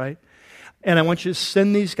Paul, right? And I want you to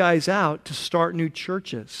send these guys out to start new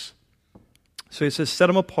churches. So he says, set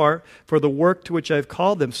them apart for the work to which I have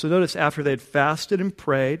called them. So notice, after they had fasted and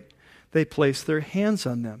prayed, they placed their hands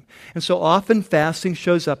on them. And so often fasting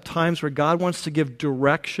shows up times where God wants to give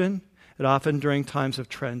direction, and often during times of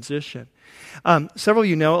transition. Several of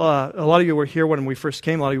you know, a lot of you were here when we first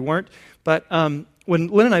came, a lot of you weren't, but when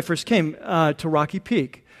Lynn and I first came to Rocky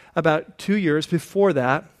Peak, about 2 years before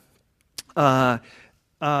that, there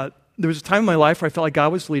was a time in my life where I felt like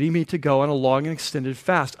God was leading me to go on a long and extended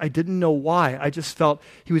fast. I didn't know why. I just felt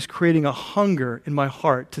He was creating a hunger in my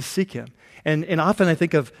heart to seek Him. And often I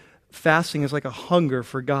think of fasting as like a hunger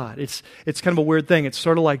for God. It's kind of a weird thing. It's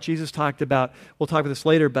sort of like Jesus talked about, we'll talk about this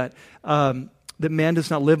later, but that man does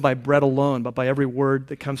not live by bread alone, but by every word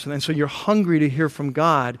that comes from. And so you're hungry to hear from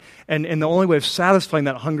God, and the only way of satisfying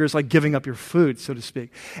that hunger is like giving up your food, so to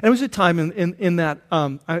speak. And it was a time in that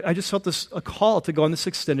I just felt a call to go on this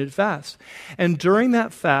extended fast. And during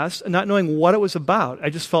that fast, not knowing what it was about, I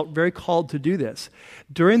just felt very called to do this.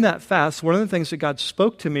 During that fast, one of the things that God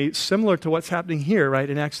spoke to me, similar to what's happening here, right,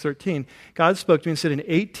 in Acts 13, God spoke to me and said, in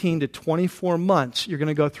 18 to 24 months, you're going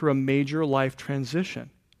to go through a major life transition.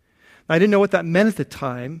 I didn't know what that meant at the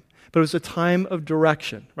time, but it was a time of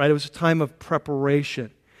direction, right? It was a time of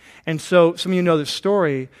preparation. And so some of you know the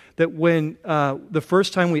story that when the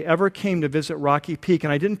first time we ever came to visit Rocky Peak,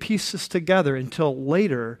 and I didn't piece this together until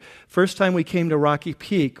later, first time we came to Rocky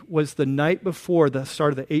Peak was the night before the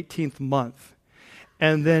start of the 18th month.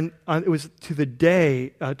 And then it was to the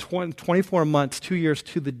day, 24 months, 2 years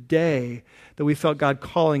to the day that we felt God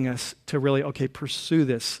calling us to really, okay, pursue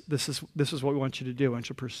this. This is what we want you to do. I want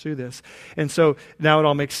you to pursue this. And so now it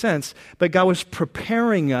all makes sense. But God was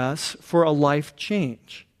preparing us for a life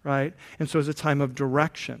change, right? And so it was a time of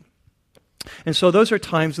direction. And so those are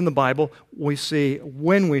times in the Bible we see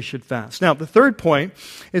when we should fast. Now, the third point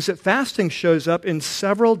is that fasting shows up in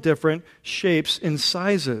several different shapes and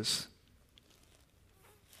sizes.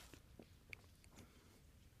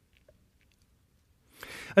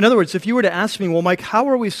 In other words, if you were to ask me, well, Mike, how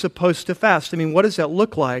are we supposed to fast? I mean, what does that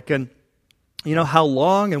look like? And, how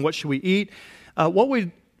long and what should we eat? What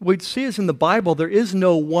we'd see is in the Bible, there is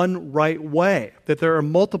no one right way, that there are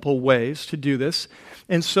multiple ways to do this.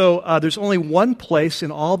 And so there's only one place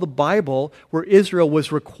in all the Bible where Israel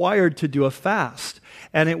was required to do a fast.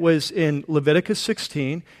 And it was in Leviticus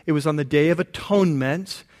 16. It was on the Day of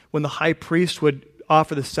Atonement when the high priest would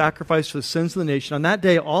offer the sacrifice for the sins of the nation. On that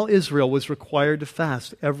day, all Israel was required to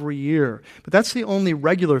fast every year. But that's the only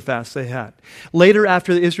regular fast they had. Later,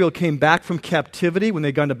 after Israel came back from captivity, when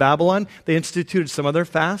they'd gone to Babylon, they instituted some other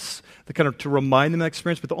fasts to remind them of that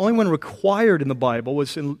experience. But the only one required in the Bible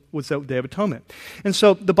was that Day of Atonement. And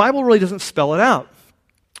so the Bible really doesn't spell it out.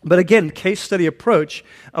 But again, case study approach,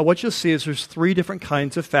 what you'll see is there's three different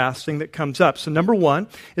kinds of fasting that comes up. So number one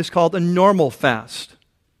is called a normal fast.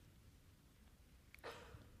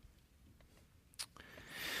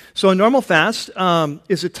 So a normal fast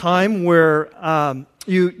is a time where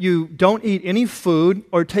you don't eat any food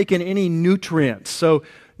or take in any nutrients. So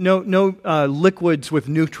no liquids with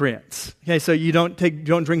nutrients. Okay, so you don't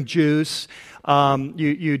drink juice.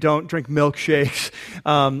 You don't drink milkshakes.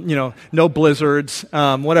 No blizzards.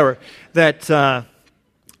 Whatever. That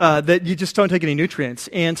you just don't take any nutrients.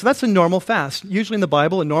 And so that's a normal fast. Usually in the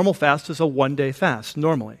Bible, a normal fast is a one-day fast,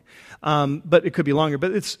 normally. But it could be longer.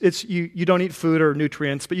 But it's you don't eat food or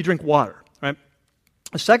nutrients, but you drink water, right?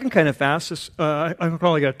 A second kind of fast is I'm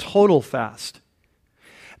calling it a total fast.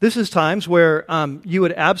 This is times where you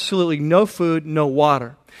would absolutely no food, no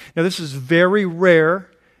water. Now this is very rare,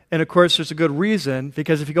 and of course there's a good reason,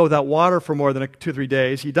 because if you go without water for more than 2 or 3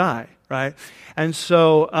 days, you die, right? And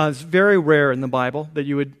so it's very rare in the Bible that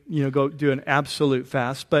you would go do an absolute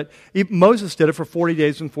fast. But Moses did it for 40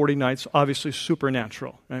 days and 40 nights, obviously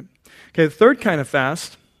supernatural, right? Okay, the third kind of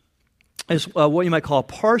fast is what you might call a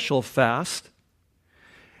partial fast.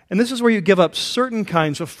 And this is where you give up certain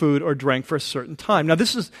kinds of food or drink for a certain time. Now,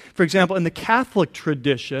 this is, for example, in the Catholic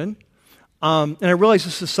tradition, and I realize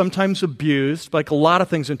this is sometimes abused, like a lot of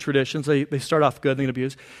things in traditions, they start off good and then get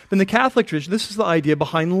abused. But in the Catholic tradition, this is the idea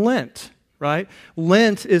behind Lent, right?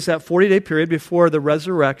 Lent is that 40-day period before the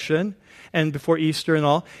resurrection and before Easter and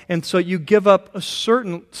all. And so you give up a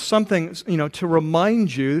certain something, to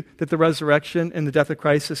remind you that the resurrection and the death of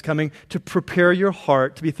Christ is coming, to prepare your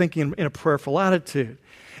heart to be thinking in a prayerful attitude.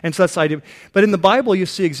 And so that's the idea. But in the Bible, you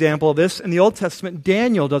see example of this. In the Old Testament,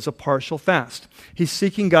 Daniel does a partial fast. He's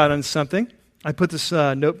seeking God on something. I put this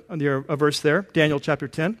note on a verse there, Daniel chapter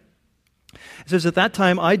 10. It says, "At that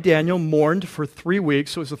time, I, Daniel, mourned for 3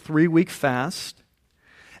 weeks." So it was a 3-week fast.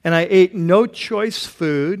 "And I ate no choice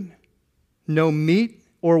food, no meat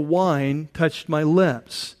or wine touched my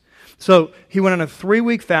lips." So he went on a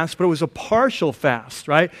 3-week fast, but it was a partial fast,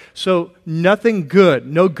 right? So nothing good,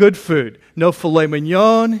 no good food, no filet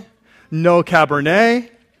mignon, no Cabernet,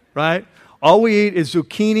 right? All we eat is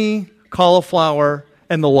zucchini, cauliflower,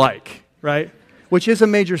 and the like, right? Which is a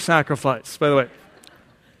major sacrifice, by the way.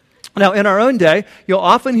 Now, in our own day, you'll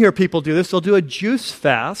often hear people do this. They'll do a juice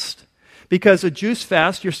fast, because a juice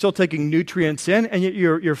fast, you're still taking nutrients in, and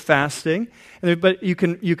you're fasting. But you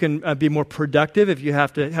can be more productive if you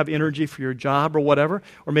have to have energy for your job or whatever,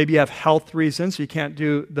 or maybe you have health reasons, so you can't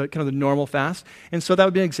do the normal fast. And so that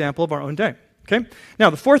would be an example of our own day. Okay.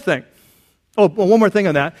 Now the fourth thing. One more thing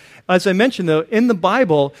on that. As I mentioned, though, in the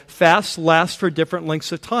Bible, fasts last for different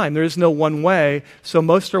lengths of time. There is no one way, so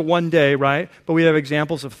most are 1 day, right? But we have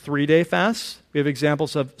examples of 3-day fasts. We have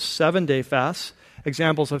examples of 7-day fasts,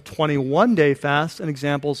 examples of 21-day fasts, and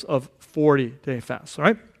examples of 40-day fasts, all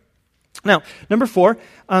right? Now, number 4,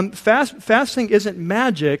 fasting isn't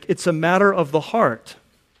magic, it's a matter of the heart.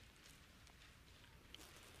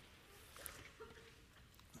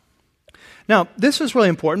 Now, this is really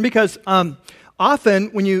important because often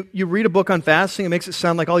when you read a book on fasting, it makes it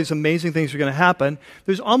sound like all these amazing things are going to happen.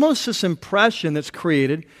 There's almost this impression that's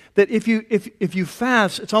created that if you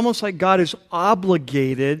fast, it's almost like God is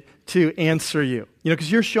obligated to answer you, because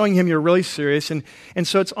you're showing him you're really serious. And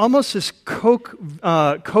so it's almost this Coke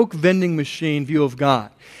vending machine view of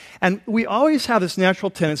God. And we always have this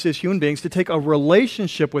natural tendency as human beings to take a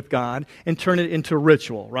relationship with God and turn it into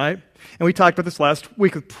ritual, right? And we talked about this last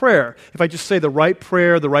week with prayer. If I just say the right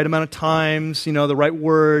prayer, the right amount of times, the right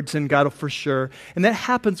words, and God will for sure. And that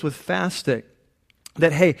happens with fasting.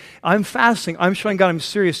 That, hey, I'm fasting, I'm showing God I'm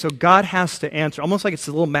serious, so God has to answer. Almost like it's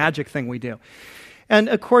a little magic thing we do. And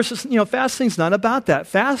of course, fasting's not about that.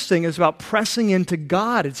 Fasting is about pressing into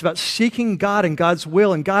God. It's about seeking God and God's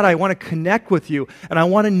will. And God, I want to connect with you, and I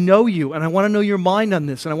want to know you, and I want to know your mind on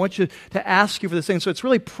this, and I want you to ask you for this thing. So it's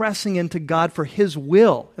really pressing into God for his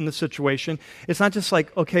will in the situation. It's not just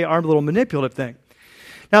like, okay, our little manipulative thing.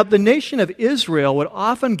 Now, the nation of Israel would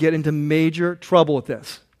often get into major trouble with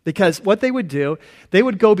this, because what they would do, they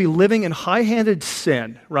would go be living in high-handed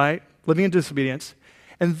sin, right? Living in disobedience.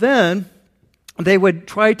 And then they would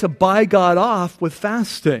try to buy God off with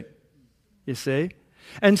fasting, you see?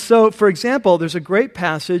 And so, for example, there's a great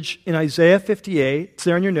passage in Isaiah 58. It's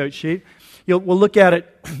there on your note sheet. We'll look at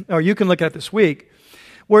it, or you can look at it this week,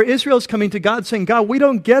 where Israel's coming to God saying, God, we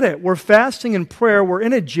don't get it. We're fasting in prayer. We're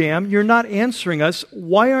in a jam. You're not answering us.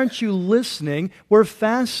 Why aren't you listening? We're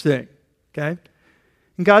fasting, okay?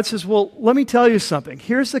 And God says, well, let me tell you something.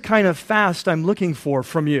 Here's the kind of fast I'm looking for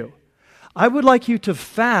from you. I would like you to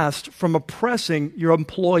fast from oppressing your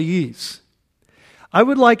employees. I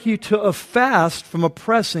would like you to fast from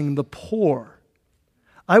oppressing the poor.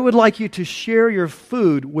 I would like you to share your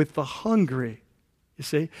food with the hungry, you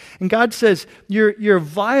see? And God says, you're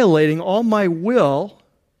violating all my will,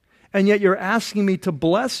 and yet you're asking me to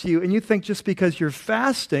bless you, and you think just because you're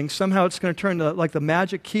fasting, somehow it's going to turn to like the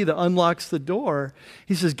magic key that unlocks the door.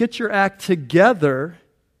 He says, get your act together.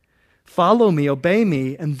 Follow me, obey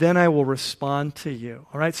me, and then I will respond to you.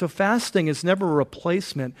 All right? So fasting is never a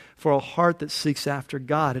replacement for a heart that seeks after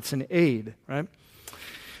God. It's an aid, right?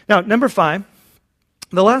 Now, number 5,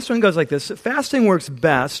 the last one goes like this. Fasting works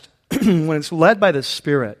best when it's led by the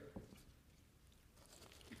Spirit.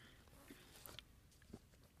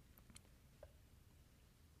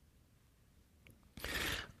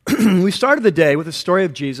 We started the day with the story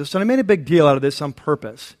of Jesus, and I made a big deal out of this on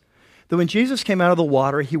purpose. That when Jesus came out of the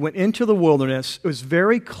water, he went into the wilderness. It was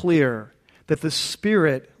very clear that the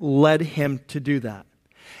Spirit led him to do that.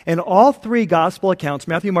 And all 3 gospel accounts,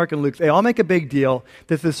 Matthew, Mark, and Luke, they all make a big deal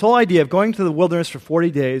that this whole idea of going to the wilderness for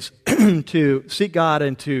 40 days to seek God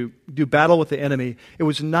and to do battle with the enemy, it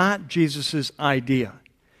was not Jesus' idea.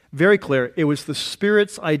 Very clear. It was the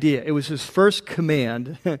Spirit's idea. It was his first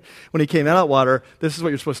command when he came out of water. This is what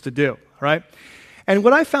you're supposed to do, right? And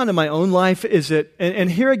what I found in my own life is that, and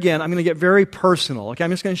here again, I'm going to get very personal. Okay,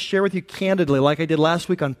 I'm just going to share with you candidly, like I did last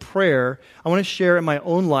week on prayer. I want to share in my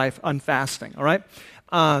own life on fasting, all right?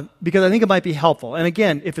 Because I think it might be helpful. And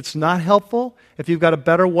again, if it's not helpful, if you've got a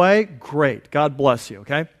better way, great. God bless you,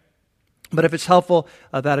 okay? But if it's helpful,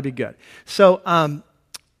 that'd be good. So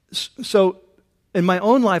in my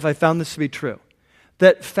own life, I found this to be true,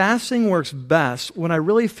 that fasting works best when I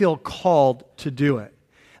really feel called to do it.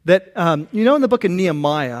 That, in the book of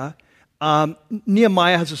Nehemiah,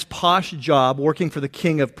 Nehemiah has this posh job working for the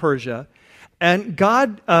king of Persia. And he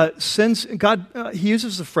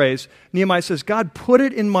uses the phrase, Nehemiah says, God put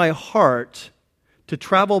it in my heart to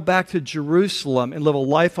travel back to Jerusalem and live a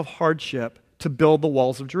life of hardship to build the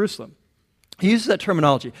walls of Jerusalem. He uses that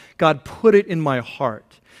terminology. God put it in my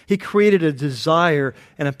heart. He created a desire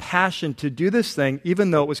and a passion to do this thing, even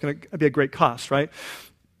though it was going to be a great cost, right?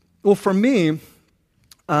 Well, for me,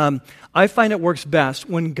 I find it works best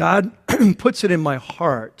when God puts it in my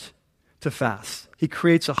heart to fast. He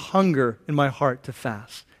creates a hunger in my heart to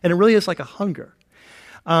fast. And it really is like a hunger.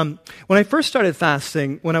 When I first started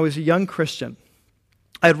fasting, when I was a young Christian,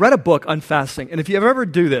 I had read a book on fasting. And if you ever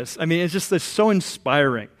do this, it's so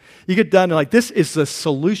inspiring. You get done and like, this is the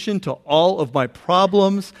solution to all of my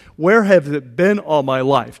problems. Where have it been all my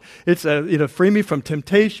life? It's free me from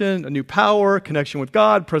temptation, a new power, connection with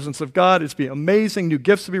God, presence of God. It's be amazing. New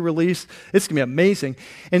gifts to be released. It's going to be amazing.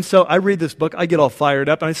 And so I read this book. I get all fired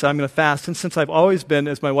up and I say, I'm going to fast. And since I've always been,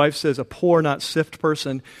 as my wife says, a poor, not sift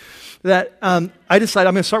person, that I decided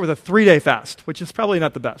I'm going to start with a 3-day fast, which is probably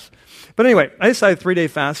not the best. But anyway, I decided 3-day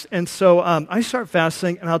fast, and so I start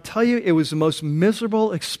fasting, and I'll tell you, it was the most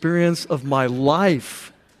miserable experience of my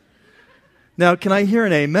life. Now, can I hear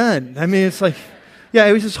an amen? It's like, yeah,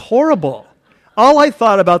 it was just horrible. All I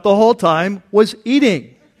thought about the whole time was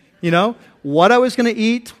eating, what I was going to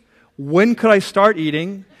eat, when could I start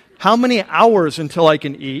eating, how many hours until I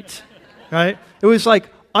can eat, right? It was like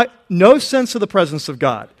no sense of the presence of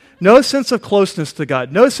God. No sense of closeness to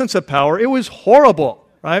God. No sense of power. It was horrible,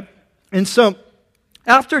 right? And so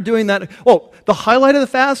after doing that, the highlight of the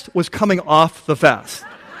fast was coming off the fast.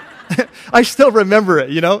 I still remember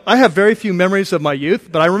it, I have very few memories of my youth,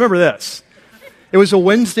 but I remember this. It was a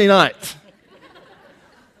Wednesday night.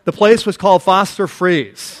 The place was called Foster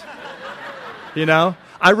Freeze.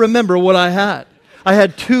 I remember what I had. I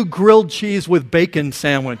had 2 grilled cheese with bacon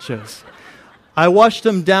sandwiches. I washed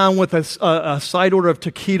them down with a side order of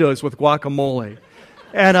taquitos with guacamole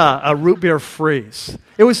and a root beer freeze.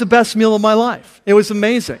 It was the best meal of my life. It was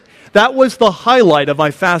amazing. That was the highlight of my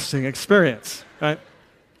fasting experience, right?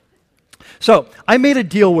 So I made a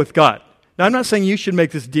deal with God. Now, I'm not saying you should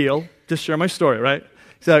make this deal. Just share my story, right?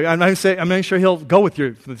 So I'm not sure he'll go with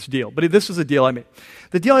you for this deal. But this was a deal I made.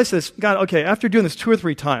 The deal I said, God, okay, after doing this 2 or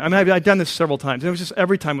 3 times, I've done this several times. And it was just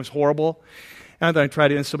every time was horrible. And then I tried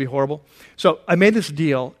it and it'd still be horrible. So I made this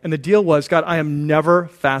deal, and the deal was, God, I am never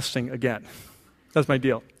fasting again. That's my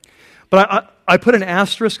deal. But I put an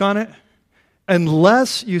asterisk on it,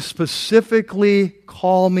 unless you specifically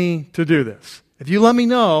call me to do this. If you let me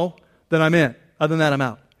know, then I'm in. Other than that, I'm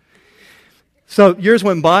out. So years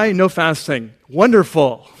went by, no fasting.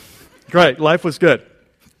 Wonderful. Great, life was good.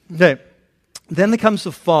 Okay, then comes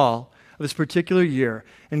the fall of this particular year,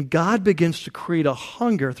 and God begins to create a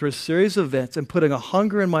hunger through a series of events and putting a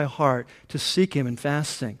hunger in my heart to seek Him in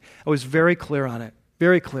fasting. I was very clear on it,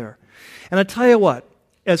 very clear. And I tell you what,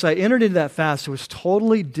 as I entered into that fast, it was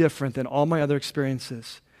totally different than all my other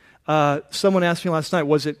experiences. Someone asked me last night,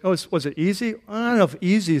 was it easy? I don't know if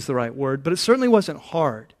easy is the right word, but it certainly wasn't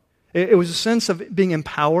hard. It was a sense of being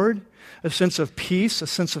empowered, a sense of peace, a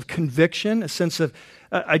sense of conviction, a sense of,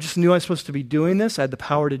 I just knew I was supposed to be doing this. I had the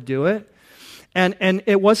power to do it. And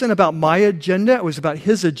it wasn't about my agenda. It was about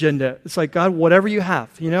His agenda. It's like, God, whatever you have,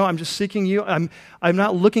 I'm just seeking you. I'm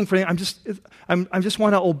not looking for anything. I just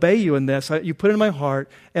want to obey you in this. You put it in my heart,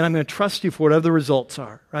 and I'm going to trust you for whatever the results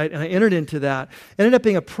are, right? And I entered into that. It ended up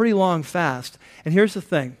being a pretty long fast. And here's the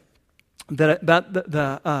thing. That at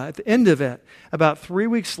the end of it, about 3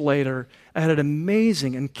 weeks later, I had an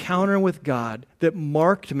amazing encounter with God that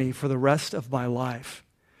marked me for the rest of my life.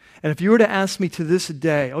 And if you were to ask me to this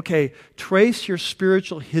day, okay, trace your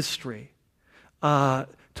spiritual history.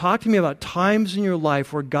 Talk to me about times in your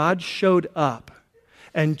life where God showed up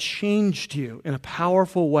and changed you in a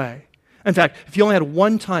powerful way. In fact, if you only had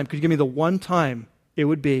one time, could you give me the one time? It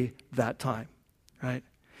would be that time, right?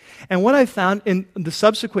 And what I found in the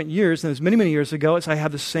subsequent years, and it was many, many years ago, is I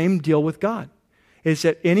have the same deal with God. Is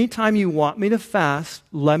that anytime you want me to fast,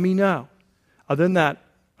 let me know. Other than that,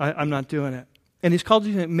 I'm not doing it. And he's called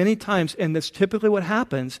you to it many times, and that's typically what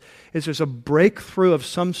happens, is there's a breakthrough of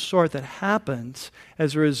some sort that happens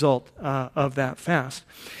as a result of that fast.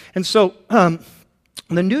 And so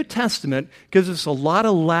the New Testament gives us a lot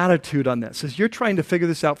of latitude on this, as you're trying to figure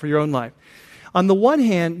this out for your own life. On the one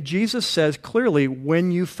hand, Jesus says clearly when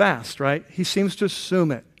you fast, right? He seems to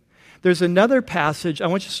assume it. There's another passage, I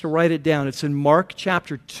want you to write it down. It's in Mark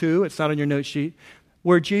chapter 2, it's not on your note sheet,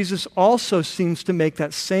 where Jesus also seems to make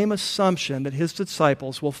that same assumption that his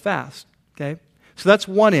disciples will fast, okay? So that's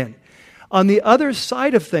one end. On the other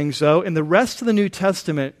side of things, though, in the rest of the New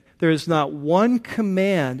Testament, there is not one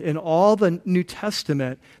command in all the New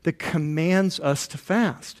Testament that commands us to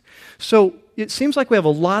fast. So it seems like we have a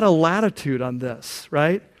lot of latitude on this,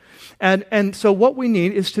 right? And so what we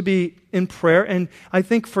need is to be in prayer. And I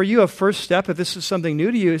think for you, a first step, if this is something new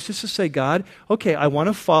to you, is just to say, God, okay, I want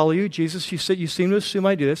to follow you. Jesus, you seem to assume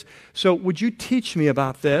I do this. So would you teach me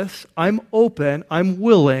about this? I'm open. I'm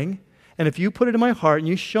willing. And if you put it in my heart and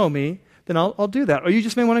you show me, then I'll do that. Or you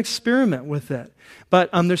just may want to experiment with it. But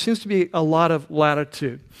there seems to be a lot of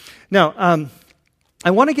latitude. Now, I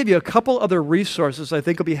want to give you a couple other resources I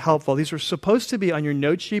think will be helpful. These were supposed to be on your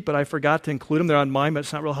note sheet, but I forgot to include them. They're on mine, but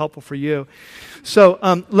it's not real helpful for you. So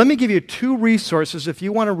let me give you 2 resources if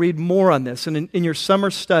you want to read more on this. And in your summer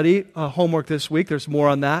study homework this week, there's more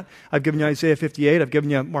on that. I've given you Isaiah 58. I've given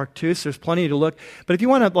you Mark 2, so there's plenty to look. But if you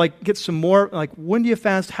want to get some more, when do you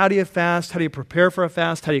fast? How do you fast? How do you prepare for a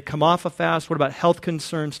fast? How do you come off a fast? What about health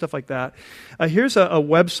concerns? Stuff like that. Here's a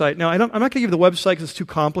website. Now, I'm not going to give you the website because it's too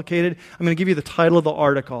complicated. I'm going to give you the title of the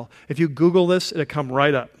article. If you Google this, it'll come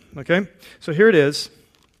right up. Okay? So here it is.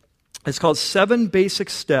 It's called 7 Basic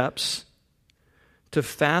Steps to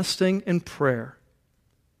Fasting and Prayer.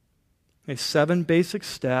 Okay, 7 Basic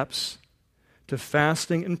Steps to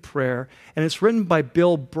Fasting and Prayer. And it's written by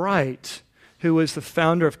Bill Bright, who is the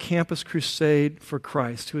founder of Campus Crusade for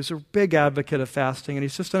Christ, who is a big advocate of fasting, and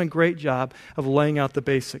he's just done a great job of laying out the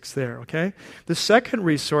basics there, okay? The second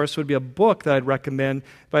resource would be a book that I'd recommend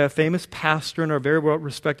by a famous pastor and a very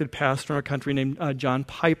well-respected pastor in our country named John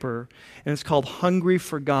Piper, and it's called Hungry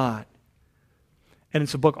for God. And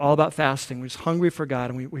it's a book all about fasting. We're just hungry for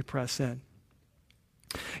God, and we press in.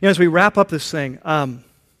 As we wrap up this thing,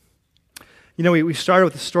 we started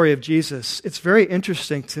with the story of Jesus. It's very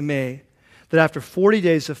interesting to me that after 40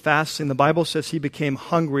 days of fasting, the Bible says he became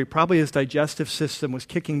hungry. Probably his digestive system was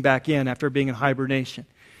kicking back in after being in hibernation.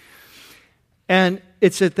 And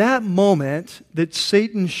it's at that moment that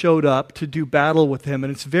Satan showed up to do battle with him.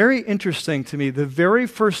 And it's very interesting to me. The very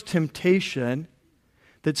first temptation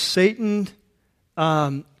that Satan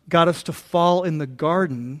got us to fall in the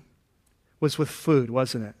garden was with food,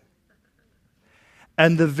 wasn't it?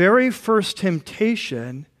 And the very first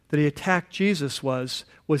temptation that he attacked Jesus was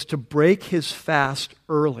to break his fast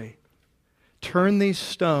early. Turn these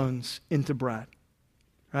stones into bread.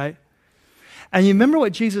 Right? And you remember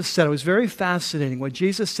what Jesus said? It was very fascinating. What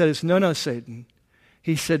Jesus said is, no, Satan.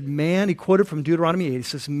 He said, man, he quoted from Deuteronomy 8. He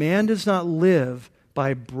says, man does not live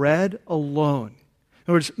by bread alone.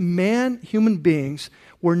 In other words, human beings,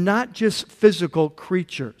 we're not just physical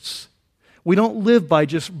creatures. We don't live by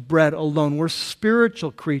just bread alone. We're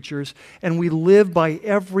spiritual creatures, and we live by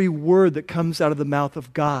every word that comes out of the mouth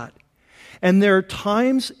of God. And there are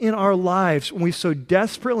times in our lives when we so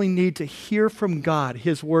desperately need to hear from God,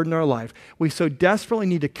 His word in our life. We so desperately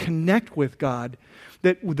need to connect with God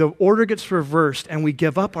that the order gets reversed and we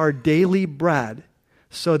give up our daily bread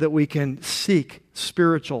so that we can seek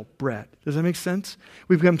spiritual bread. Does that make sense?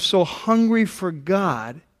 We've become so hungry for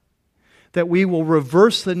God that we will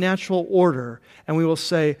reverse the natural order and we will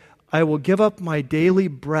say, I will give up my daily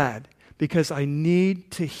bread because I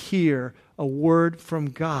need to hear a word from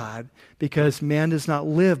God, because man does not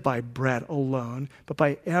live by bread alone, but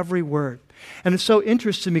by every word. And it's so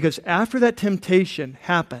interesting because after that temptation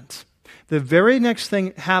happens, the very next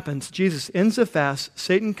thing happens, Jesus ends the fast,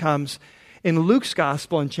 Satan comes. In Luke's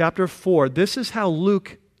gospel in chapter 4, this is how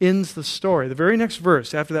Luke ends the story. The very next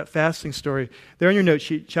verse after that fasting story, there in your note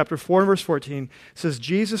sheet, chapter 4 and verse 14, says,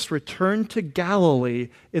 Jesus returned to Galilee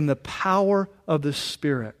in the power of the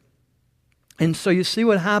Spirit. And so you see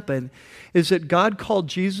what happened is that God called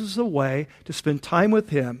Jesus away to spend time with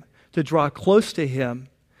Him, to draw close to Him,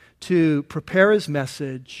 to prepare His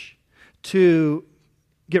message, to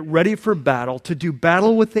get ready for battle, to do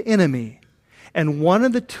battle with the enemy. And one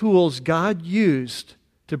of the tools God used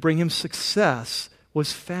to bring Him success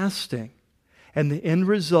was fasting. And the end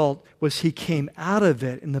result was He came out of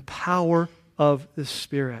it in the power of the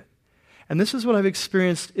Spirit. And this is what I've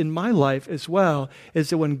experienced in my life as well,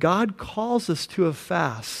 is that when God calls us to a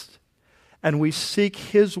fast, and we seek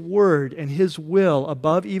His word and His will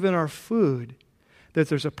above even our food, that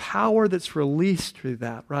there's a power that's released through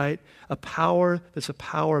that, right? A power that's a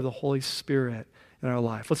power of the Holy Spirit in our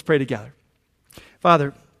life. Let's pray together.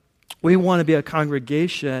 Father, we want to be a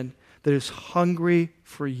congregation that is hungry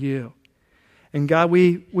for you. And God,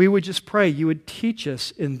 we would just pray you would teach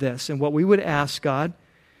us in this. And what we would ask, God,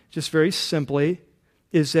 just very simply,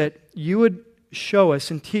 is that you would show us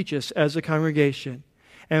and teach us as a congregation.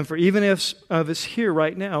 And for even if of us here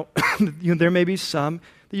right now, there may be some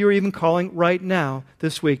that you are even calling right now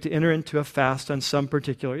this week to enter into a fast on some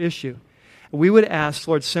particular issue. We would ask,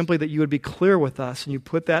 Lord, simply that you would be clear with us and you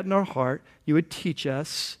put that in our heart. You would teach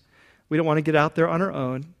us. We don't want to get out there on our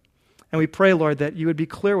own. And we pray, Lord, that you would be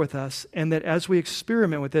clear with us and that as we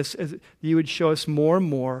experiment with this, you would show us more and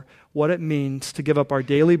more what it means to give up our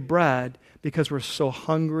daily bread because we're so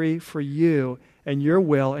hungry for you and your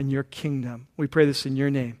will and your kingdom. We pray this in your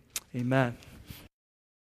name. Amen.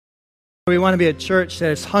 We want to be a church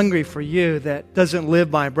that is hungry for you, that doesn't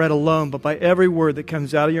live by bread alone, but by every word that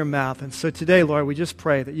comes out of your mouth. And so today, Lord, we just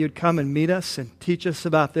pray that you'd come and meet us and teach us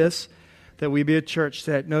about this, that we be a church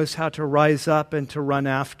that knows how to rise up and to run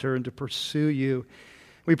after and to pursue you.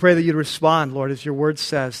 We pray that you'd respond, Lord, as your word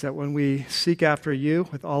says, that when we seek after you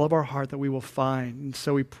with all of our heart, that we will find. And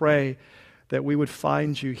so we pray that we would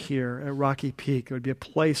find you here at Rocky Peak. It would be a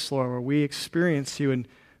place, Lord, where we experience you in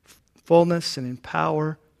fullness and in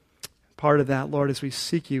power. Part of that, Lord, as we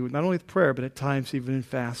seek you, not only with prayer, but at times even in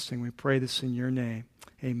fasting. We pray this in your name.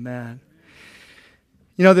 Amen.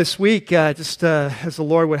 You know, this week, as the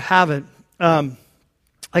Lord would have it,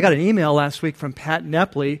 I got an email last week from Pat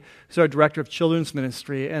Nepley, who's our director of children's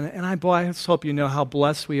ministry, and I just hope you know how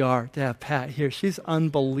blessed we are to have Pat here. She's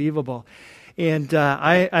unbelievable, and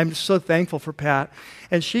I'm just so thankful for Pat.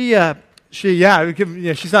 And she's not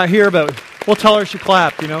here, but we'll tell her she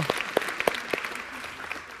clapped, you know.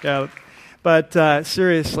 Yeah, but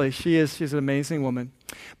seriously, she's an amazing woman.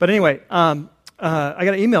 But anyway, I got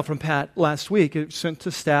an email from Pat last week. It was sent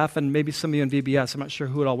to staff and maybe some of you in VBS. I'm not sure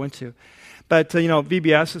who it all went to. But,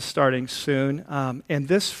 VBS is starting soon. And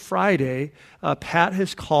this Friday, Pat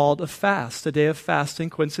has called a fast, a day of fasting,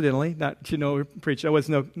 coincidentally. Not, preach. There was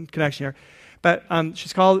no connection here. But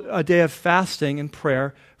she's called a day of fasting and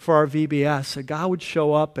prayer for our VBS. That God would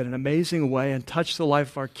show up in an amazing way and touch the life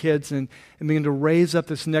of our kids and begin to raise up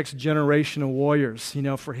this next generation of warriors,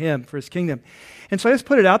 for Him, for His kingdom. And so I just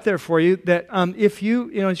put it out there for you that if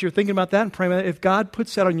you, as you're thinking about that and praying about it, if God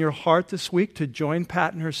puts that on your heart this week to join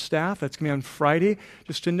Pat and her staff, that's going to be on Friday,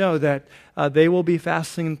 just to know that they will be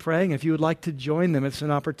fasting and praying. If you would like to join them, it's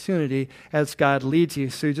an opportunity as God leads you.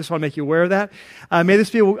 So you just want to make you aware of that. May this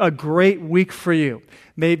be a great week for you.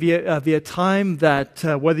 May it be a time that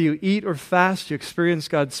whether you eat or fast, you experience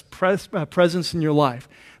God's presence in your life.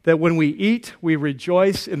 That when we eat, we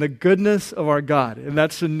rejoice in the goodness of our God. And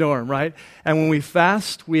that's the norm, right? And when we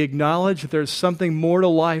fast, we acknowledge that there's something more to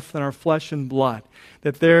life than our flesh and blood.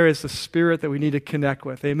 That there is the Spirit that we need to connect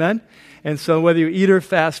with. Amen? And so whether you eat or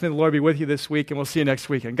fast, may the Lord be with you this week, and we'll see you next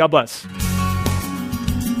weekend. God bless.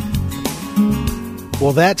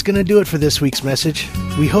 Well, that's going to do it for this week's message.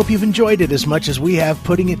 We hope you've enjoyed it as much as we have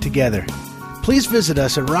putting it together. Please visit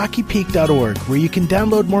us at rockypeak.org, where you can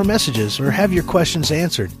download more messages or have your questions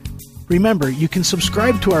answered. Remember, you can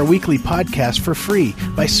subscribe to our weekly podcast for free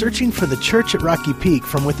by searching for The Church at Rocky Peak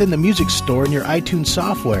from within the music store in your iTunes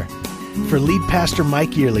software. For lead pastor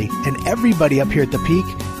Mike Yearley and everybody up here at the Peak,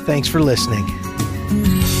 thanks for listening.